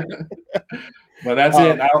 But that's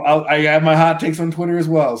it. I have my hot takes on Twitter as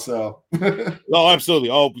well. So, no, absolutely.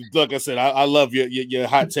 Oh, like I said, I love your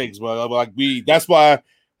hot takes, bro. Like that's why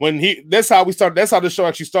that's how we started. That's how the show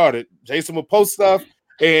actually started. Jason would post stuff.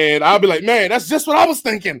 And I'll be like, man, that's just what I was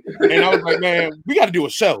thinking. And I was like, man, we got to do a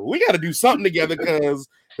show. We got to do something together because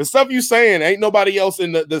the stuff you saying ain't nobody else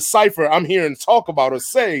in the cipher I'm hearing talk about or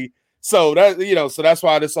say. So so that's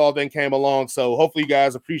why this all then came along. So hopefully you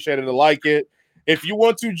guys appreciate it and like it. If you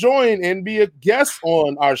want to join and be a guest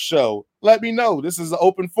on our show, let me know. This is an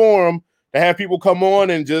open forum to have people come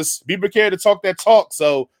on and just be prepared to talk that talk.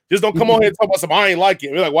 So just don't come on here and talk about something I ain't like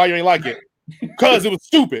it. We're like, why you ain't like it? Because it was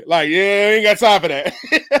stupid. Like, I ain't got time for that.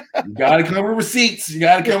 You gotta come with receipts.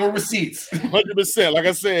 100%. Like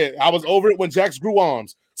I said, I was over it when Jax grew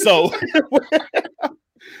arms. So,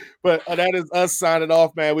 but that is us signing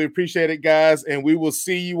off, man. We appreciate it, guys, and we will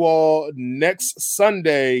see you all next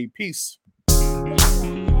Sunday. Peace.